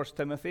that in 1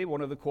 Timothy,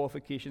 one of the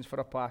qualifications for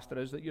a pastor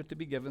is that you're to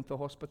be given to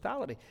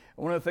hospitality.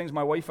 One of the things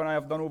my wife and I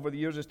have done over the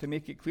years is to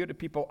make it clear to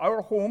people,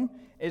 our home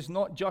is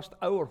not just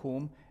our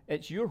home,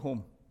 it's your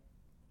home,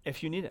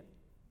 if you need it.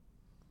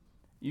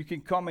 You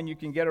can come and you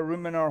can get a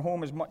room in our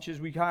home as much as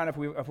we can if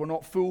we're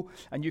not full,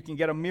 and you can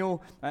get a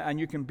meal and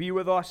you can be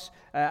with us.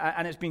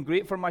 And it's been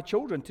great for my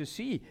children to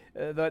see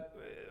that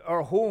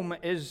our home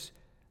is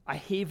a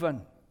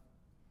haven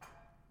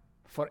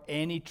for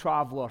any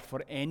traveler,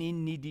 for any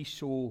needy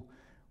soul.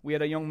 We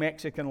had a young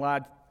Mexican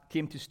lad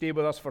came to stay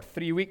with us for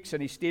 3 weeks,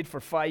 and he stayed for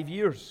 5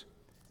 years.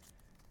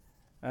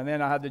 And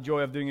then I had the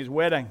joy of doing his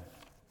wedding,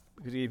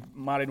 because he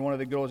married one of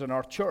the girls in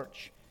our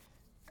church.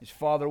 His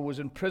father was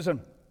in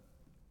prison,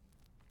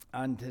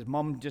 and his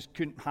mum just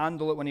couldn't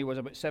handle it when he was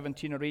about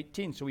 17 or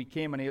 18, so he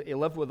came and he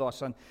lived with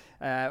us. And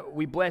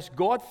we bless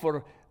God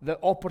for the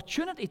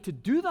opportunity to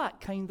do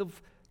that kind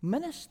of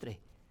ministry.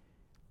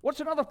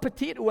 What's another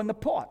potato in the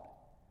pot?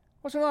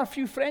 What's another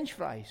few French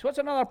fries? What's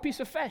another piece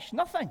of fish?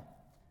 Nothing.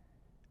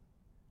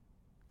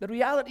 The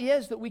reality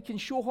is that we can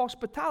show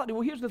hospitality.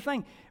 Well, here's the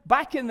thing.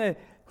 Back in the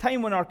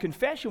time when our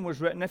confession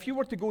was written, if you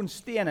were to go and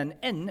stay in an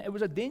inn, it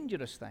was a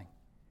dangerous thing.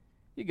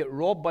 You get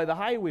robbed by the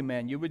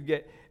highwaymen. You would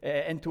get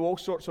into all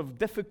sorts of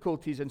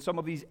difficulties in some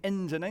of these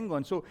inns in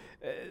England. So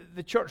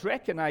the church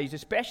recognized,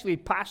 especially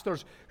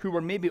pastors who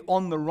were maybe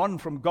on the run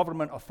from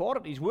government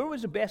authorities, where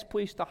was the best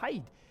place to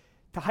hide?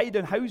 To hide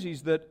in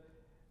houses that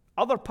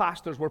other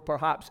pastors were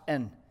perhaps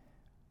in.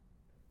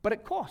 But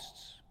it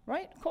costs,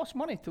 right? It costs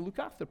money to look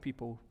after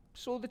people.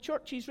 So the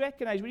church is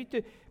recognized. We need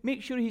to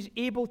make sure he's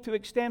able to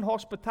extend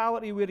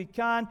hospitality where he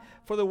can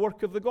for the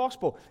work of the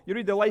gospel. You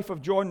read the life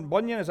of John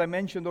Bunyan, as I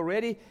mentioned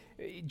already.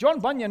 John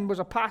Bunyan was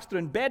a pastor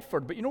in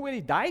Bedford, but you know where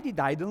he died? He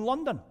died in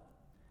London.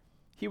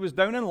 He was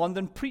down in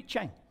London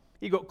preaching.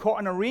 He got caught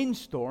in a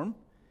rainstorm,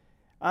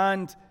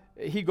 and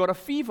he got a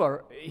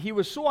fever. He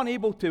was so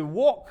unable to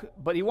walk,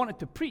 but he wanted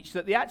to preach,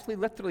 that they actually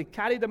literally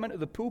carried him into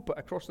the pulpit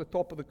across the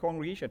top of the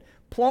congregation,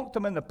 plonked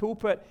him in the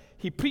pulpit.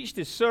 He preached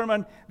his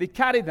sermon. They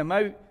carried him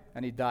out,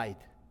 and he died.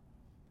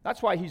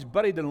 That's why he's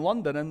buried in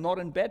London and not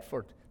in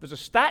Bedford. There's a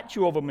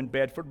statue of him in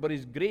Bedford, but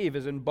his grave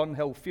is in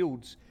Burnhill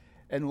Fields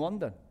in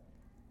London.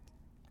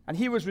 And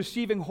he was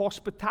receiving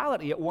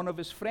hospitality at one of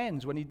his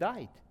friends when he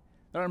died.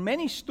 There are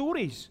many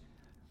stories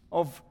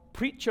of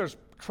preachers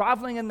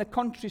traveling in the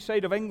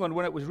countryside of England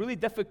when it was really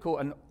difficult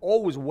and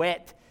always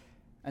wet,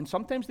 and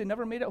sometimes they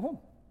never made it home.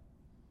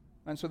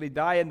 And so they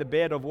die in the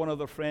bed of one of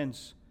their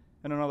friends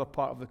in another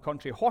part of the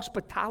country.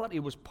 Hospitality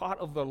was part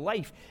of their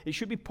life. It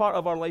should be part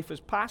of our life as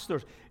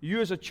pastors.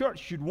 You as a church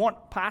should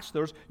want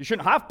pastors. You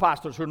shouldn't have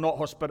pastors who are not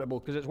hospitable,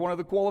 because it's one of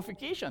the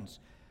qualifications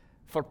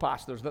for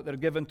pastors that they're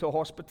given to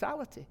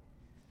hospitality.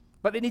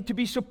 But they need to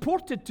be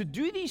supported to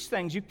do these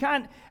things. You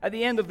can't, at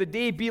the end of the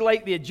day, be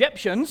like the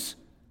Egyptians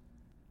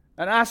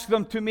and ask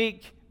them to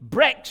make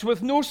bricks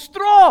with no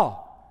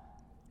straw,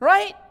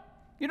 right?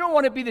 You don't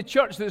want to be the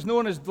church that's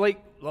known as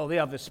like, well, they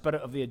have the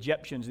spirit of the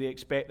Egyptians. They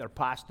expect their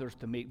pastors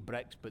to make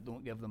bricks, but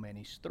don't give them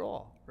any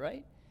straw,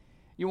 right?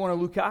 You want to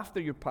look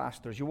after your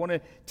pastors. You want to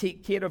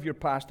take care of your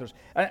pastors.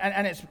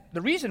 And it's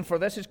the reason for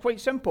this is quite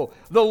simple.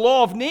 The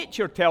law of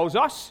nature tells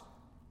us,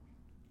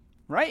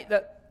 right,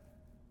 that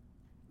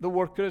the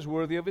worker is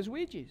worthy of his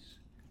wages.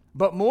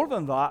 But more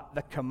than that,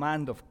 the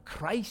command of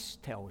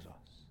Christ tells us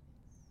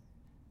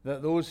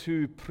that those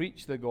who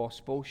preach the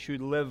gospel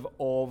should live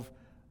of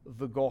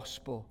the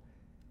gospel.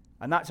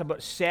 And that's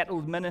about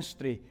settled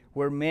ministry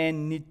where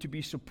men need to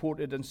be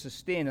supported and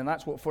sustained. And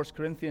that's what 1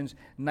 Corinthians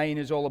 9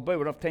 is all about.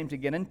 We don't have time to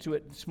get into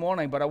it this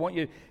morning, but I want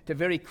you to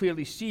very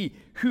clearly see,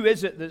 who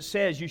is it that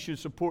says you should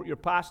support your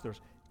pastors?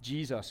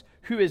 Jesus.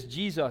 Who is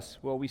Jesus?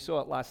 Well, we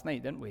saw it last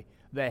night, didn't we?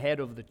 The head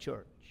of the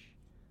church.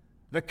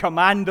 The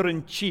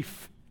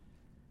commander-in-chief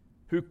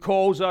who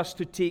calls us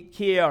to take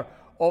care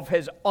of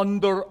his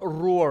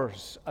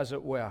under-rowers, as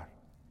it were.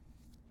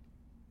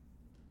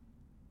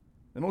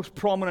 The most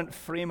prominent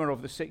framer of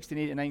the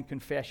 1689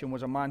 Confession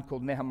was a man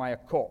called Nehemiah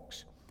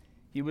Cox.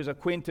 He was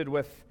acquainted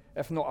with,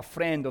 if not a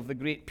friend, of the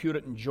great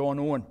Puritan John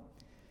Owen.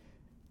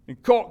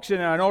 And Cox,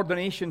 in an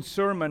ordination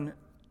sermon,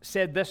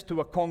 said this to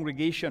a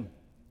congregation: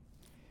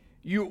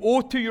 "You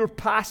owe to your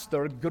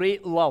pastor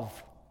great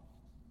love,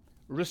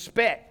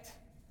 respect,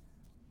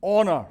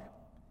 honor,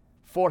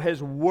 for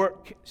his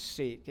work's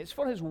sake." It's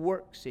for his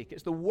work's sake.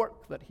 It's the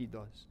work that he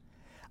does.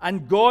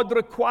 "And God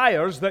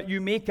requires that you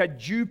make a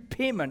due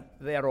payment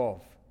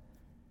thereof."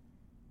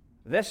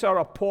 This our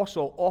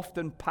apostle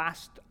often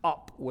passed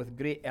up with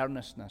great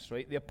earnestness,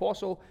 right? The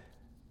apostle,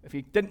 if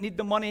he didn't need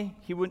the money,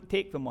 he wouldn't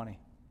take the money.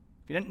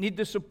 If he didn't need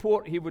the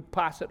support, he would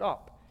pass it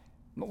up.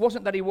 It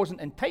wasn't that he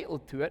wasn't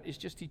entitled to it, it's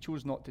just he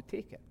chose not to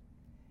take it.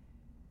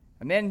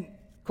 And then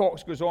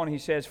Cox goes on, he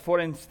says, for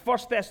in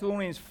 1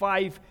 Thessalonians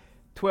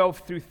 5:12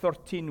 through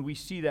 13, we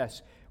see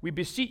this. "We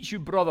beseech you,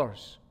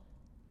 brothers,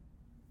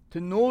 to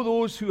know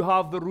those who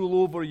have the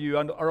rule over you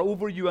and are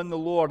over you in the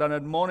Lord, and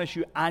admonish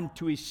you, and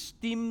to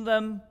esteem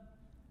them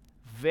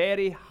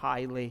very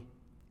highly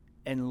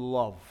in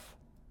love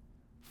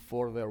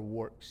for their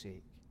work's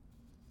sake."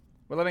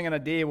 We're living in a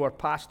day where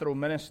pastoral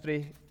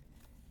ministry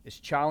is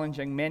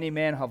challenging. Many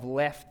men have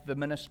left the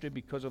ministry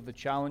because of the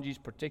challenges,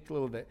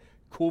 particularly that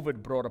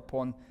COVID brought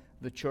upon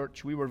the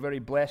church. We were very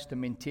blessed to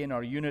maintain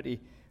our unity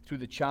through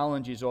the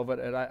challenges of it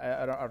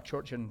at our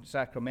church in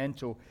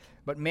Sacramento.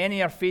 But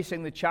many are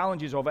facing the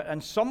challenges of it,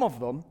 and some of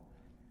them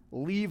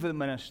leave the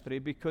ministry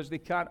because they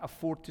can't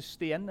afford to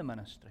stay in the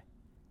ministry.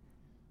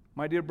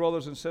 My dear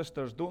brothers and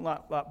sisters, don't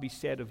let that be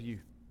said of you.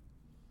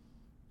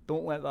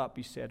 Don't let that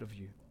be said of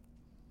you.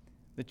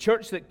 The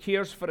church that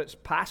cares for its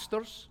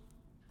pastors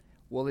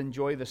will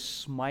enjoy the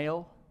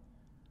smile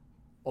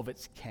of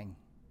its king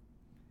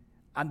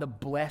and the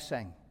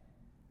blessing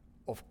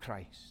of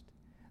Christ.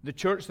 The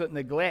church that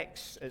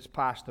neglects its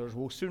pastors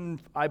will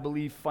soon, I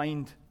believe,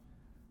 find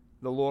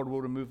the Lord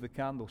will remove the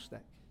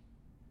candlestick,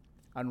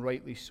 and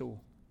rightly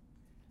so.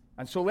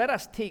 And so let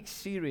us take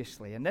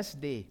seriously in this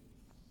day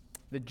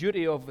the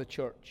duty of the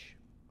church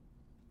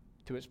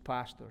to its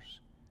pastors,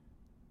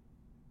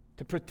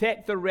 to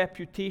protect their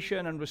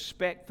reputation and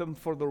respect them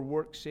for their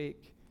work's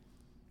sake,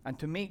 and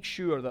to make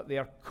sure that they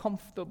are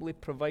comfortably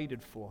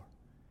provided for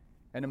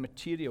in a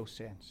material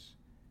sense,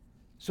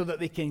 so that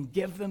they can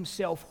give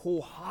themselves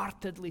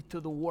wholeheartedly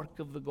to the work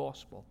of the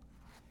gospel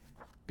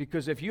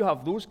Because if you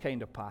have those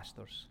kind of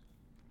pastors,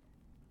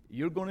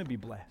 you're going to be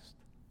blessed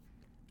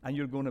and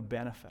you're going to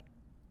benefit.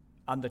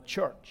 And the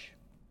church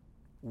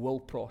will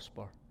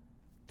prosper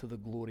to the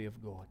glory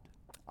of God.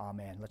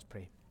 Amen. Let's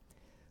pray.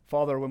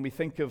 Father, when we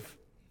think of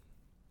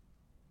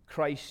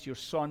Christ, your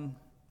Son,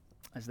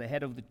 as the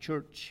head of the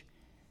church,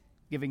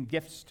 giving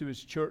gifts to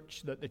his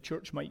church that the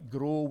church might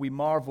grow, we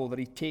marvel that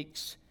he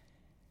takes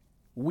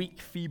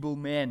weak, feeble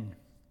men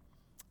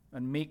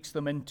and makes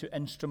them into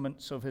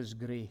instruments of his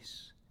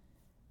grace,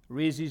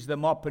 raises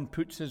them up and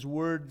puts his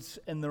words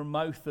in their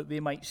mouth that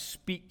they might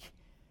speak,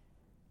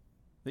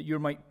 that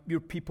your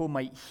people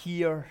might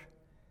hear,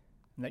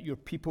 and that your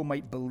people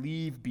might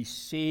believe, be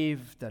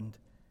saved, and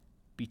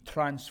be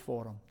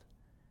transformed.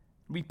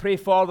 We pray,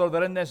 Father,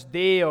 that in this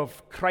day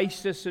of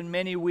crisis in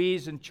many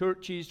ways in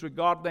churches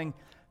regarding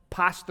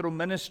pastoral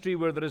ministry,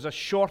 where there is a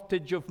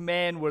shortage of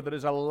men, where there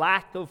is a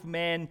lack of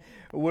men,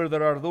 where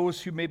there are those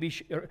who maybe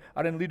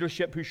are in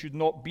leadership who should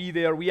not be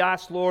there, we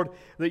ask, Lord,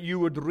 that you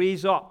would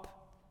raise up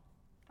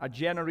a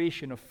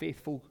generation of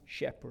faithful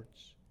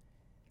shepherds,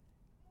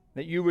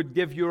 that you would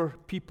give your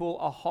people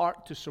a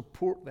heart to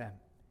support them,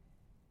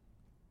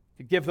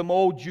 to give them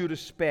all due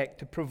respect,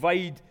 to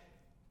provide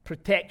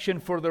protection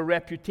for their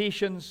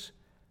reputations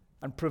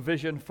and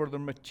provision for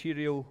their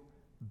material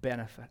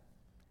benefit.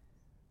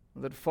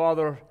 That,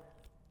 Father,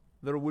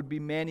 there would be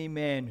many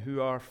men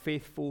who are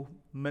faithful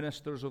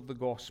ministers of the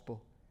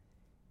gospel,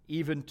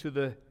 even to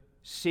the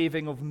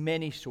saving of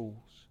many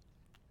souls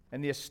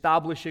and the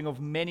establishing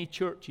of many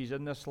churches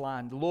in this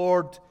land.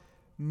 Lord,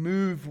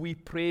 move, we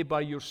pray,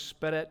 by your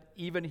Spirit,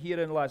 even here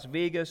in Las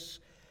Vegas,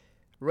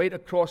 right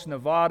across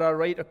Nevada,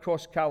 right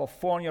across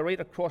California,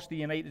 right across the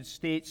United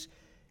States,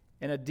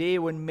 in a day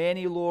when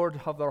many, Lord,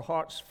 have their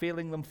hearts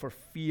failing them for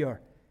fear.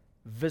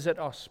 Visit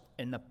us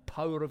in the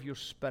power of your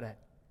Spirit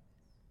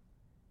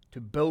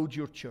to build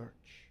your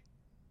church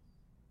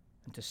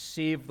and to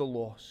save the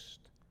lost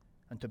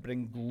and to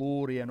bring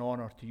glory and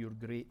honor to your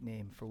great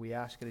name. For we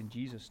ask it in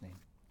Jesus' name.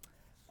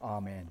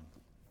 Amen.